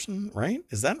underage person, right?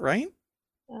 Is that right?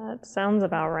 That sounds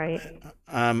about right.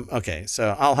 Okay,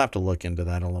 so I'll have to look into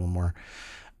that a little more.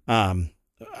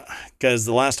 Because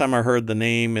the last time I heard the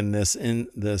name in this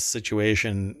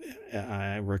situation,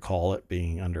 I recall it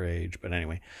being underage. But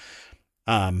anyway,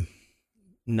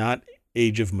 not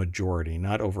age of majority,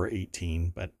 not over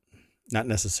 18, but not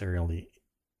necessarily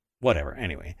whatever.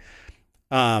 Anyway,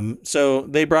 so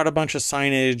they brought a bunch of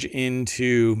signage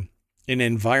into an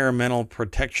Environmental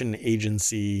Protection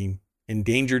Agency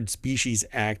Endangered Species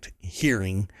Act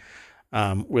hearing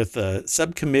with a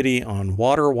subcommittee on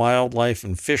water, wildlife,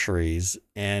 and fisheries,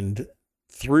 and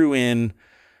threw in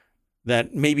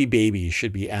that maybe babies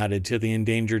should be added to the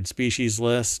endangered species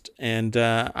list. And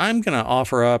I'm going to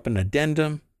offer up an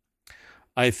addendum.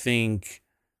 I think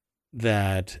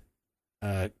that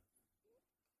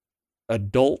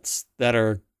adults that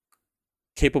are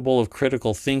capable of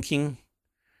critical thinking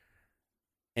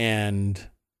and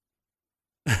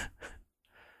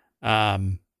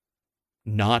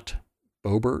not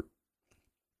Boebert.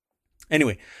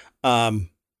 Anyway,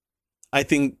 I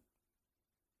think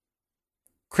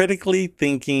critically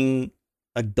thinking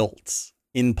adults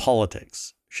in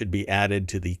politics should be added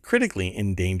to the critically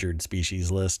endangered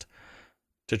species list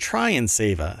to try and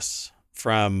save us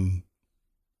from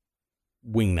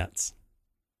wingnuts.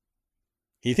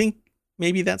 You think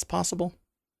maybe that's possible?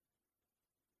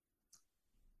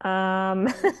 I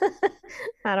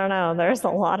don't know. There's a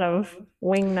lot of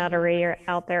wingnuttery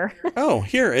out there. Oh,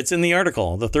 here, it's in the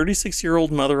article. The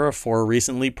 36-year-old mother of four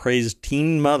recently praised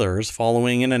teen mothers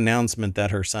following an announcement that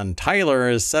her son Tyler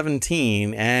is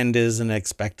 17 and is an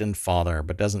expectant father,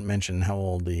 but doesn't mention how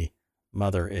old the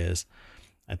mother is.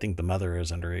 I think the mother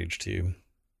is underage too.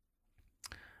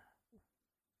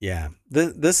 Yeah,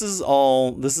 this is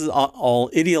all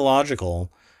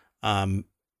ideological,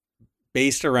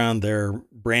 based around their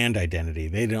brand identity.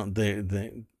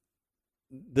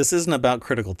 This isn't about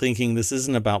critical thinking. This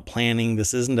isn't about planning.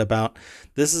 This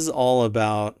is all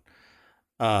about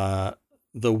the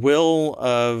will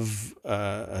of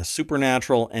a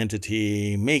supernatural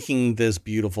entity making this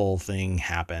beautiful thing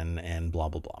happen, and blah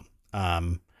blah blah.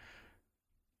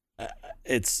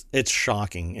 It's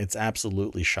shocking. It's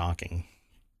absolutely shocking.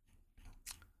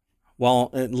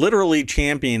 While literally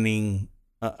championing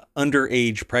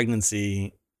underage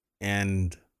pregnancy,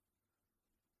 and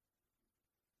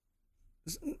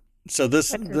so this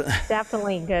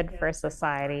definitely good for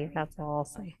society. That's all I'll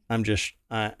say.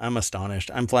 I'm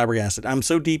astonished. I'm flabbergasted. I'm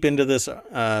so deep into this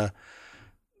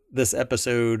this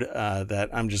episode that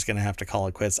I'm just gonna have to call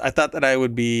it quits. I thought that I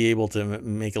would be able to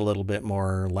make a little bit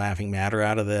more laughing matter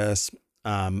out of this,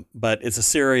 but it's a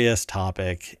serious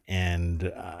topic,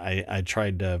 and I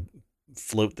tried to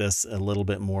float this a little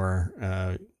bit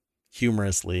more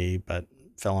humorously, but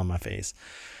fell on my face.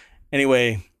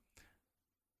 Anyway,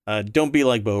 don't be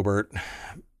like Boebert.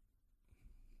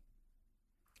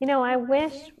 You know, I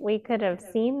wish we could have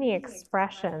seen the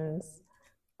expressions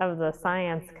of the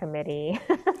science committee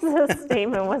as the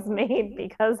statement was made,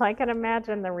 because I can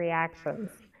imagine the reactions.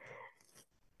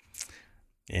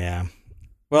 Yeah.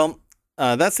 Well,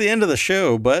 that's the end of the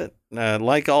show, but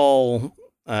like all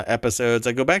episodes,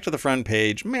 I go back to the front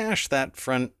page, mash that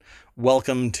front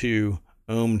welcome to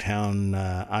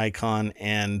ohmTown icon,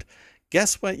 and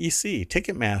guess what you see?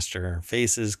 Ticketmaster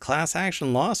faces class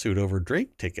action lawsuit over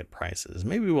Drake ticket prices.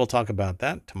 Maybe we'll talk about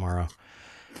that tomorrow.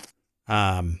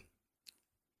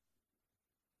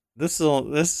 This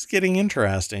is getting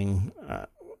interesting.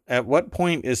 At what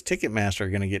point is Ticketmaster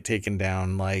going to get taken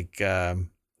down like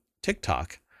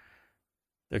TikTok?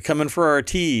 They're coming for our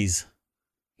teas.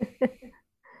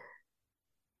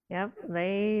 Yep,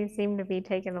 they seem to be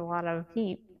taking a lot of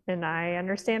heat, and I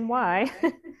understand why.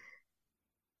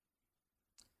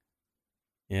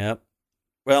 Yep.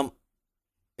 Well,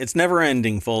 it's never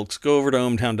ending, folks. Go over to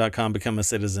ohmtown.com, become a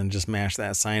citizen, just mash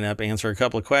that sign up, answer a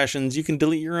couple of questions. You can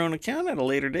delete your own account at a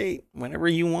later date, whenever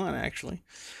you want, actually.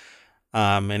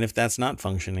 And if that's not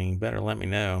functioning, better let me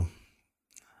know.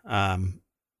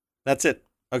 That's it.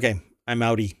 Okay, I'm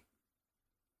outie.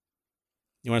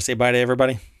 You want to say bye to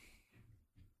everybody?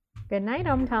 Good night,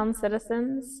 ohmTown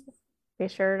citizens. Be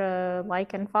sure to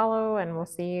like and follow, and we'll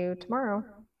see you tomorrow.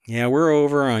 Yeah, we're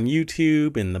over on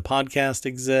YouTube, and the podcast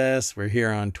exists. We're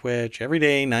here on Twitch every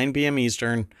day, 9 p.m.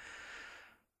 Eastern.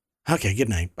 Okay, good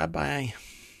night. Bye-bye.